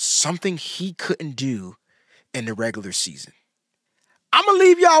 Something he couldn't do in the regular season. I'm going to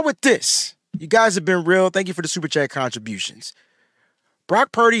leave y'all with this. You guys have been real. Thank you for the Super Chat contributions.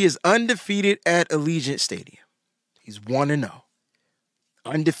 Brock Purdy is undefeated at Allegiant Stadium. He's 1-0.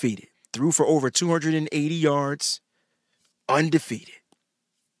 Undefeated. Threw for over 280 yards. Undefeated.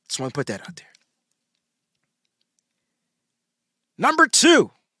 Just want to put that out there. Number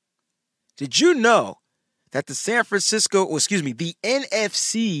 2. Did you know that the the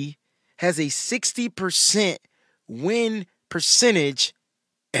NFC has a 60% win percentage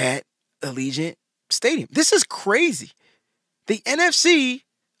at Allegiant Stadium. This is crazy. The NFC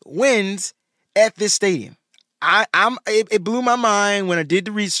wins at this stadium. It blew my mind when I did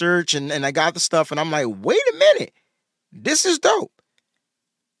the research and I got the stuff, and I'm like, wait a minute. This is dope.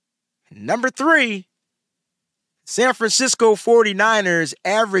 Number 3, San Francisco 49ers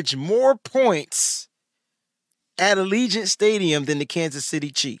average more points at Allegiant Stadium than the Kansas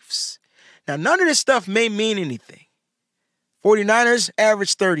City Chiefs. Now, none of this stuff may mean anything. 49ers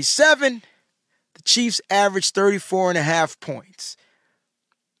average 37. The Chiefs average 34.5 points.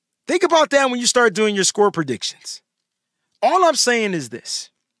 Think about that when you start doing your score predictions. All I'm saying is this.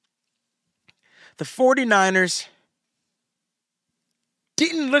 The 49ers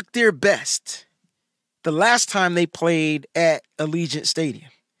didn't look their best the last time they played at Allegiant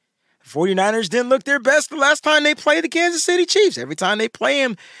Stadium. The 49ers didn't look their best the last time they played the Kansas City Chiefs. Every time they play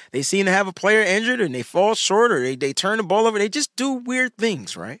them, they seem to have a player injured and they fall short or they turn the ball over. They just do weird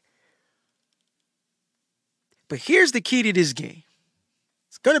things, right? But here's the key to this game.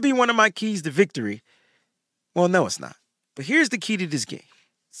 It's going to be one of my keys to victory. Well, no, it's not. But here's the key to this game.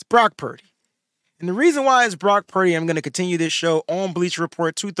 It's Brock Purdy. And the reason why it's Brock Purdy, I'm going to continue this show on Bleacher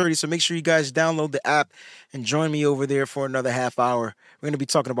Report 2:30, so make sure you guys download the app and join me over there for another half hour. We're going to be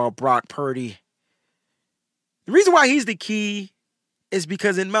talking about Brock Purdy. The reason why he's the key is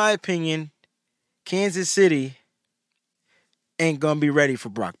because, in my opinion, Kansas City ain't going to be ready for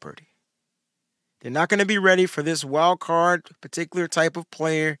Brock Purdy. They're not going to be ready for this wild card, particular type of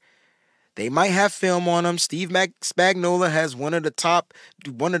player. They might have film on him. Steve Spagnuolo has one of the top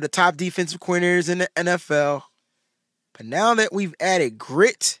defensive coordinators in the NFL. But now that we've added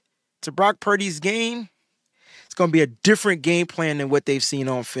grit to Brock Purdy's game, it's going to be a different game plan than what they've seen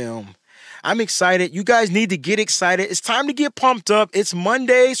on film. I'm excited. You guys need to get excited. It's time to get pumped up. It's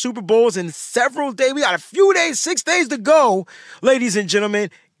Monday. Super Bowl's in several days. We got a few days, 6 days to go, ladies and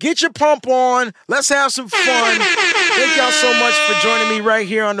gentlemen. Get your pump on. Let's have some fun. Thank y'all so much for joining me right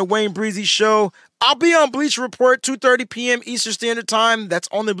here on the Wayne Breezy Show. I'll be on Bleacher Report 2:30 p.m. Eastern Standard Time. That's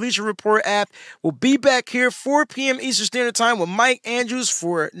on the Bleacher Report app. We'll be back here 4 p.m. Eastern Standard Time with Mike Andrews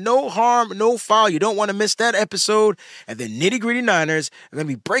for No Harm, No Foul. You don't want to miss that episode. And then Nitty Gritty Niners are going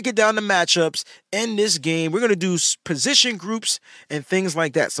to be breaking down the matchups in this game. We're going to do position groups and things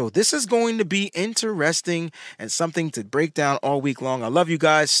like that. So this is going to be interesting and something to break down all week long. I love you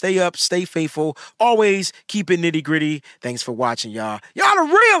guys. Stay up, stay faithful. Always keep it nitty gritty. Thanks for watching, y'all. Y'all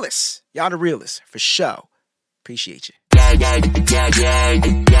the realists. Y'all the realists, for sure. Appreciate you.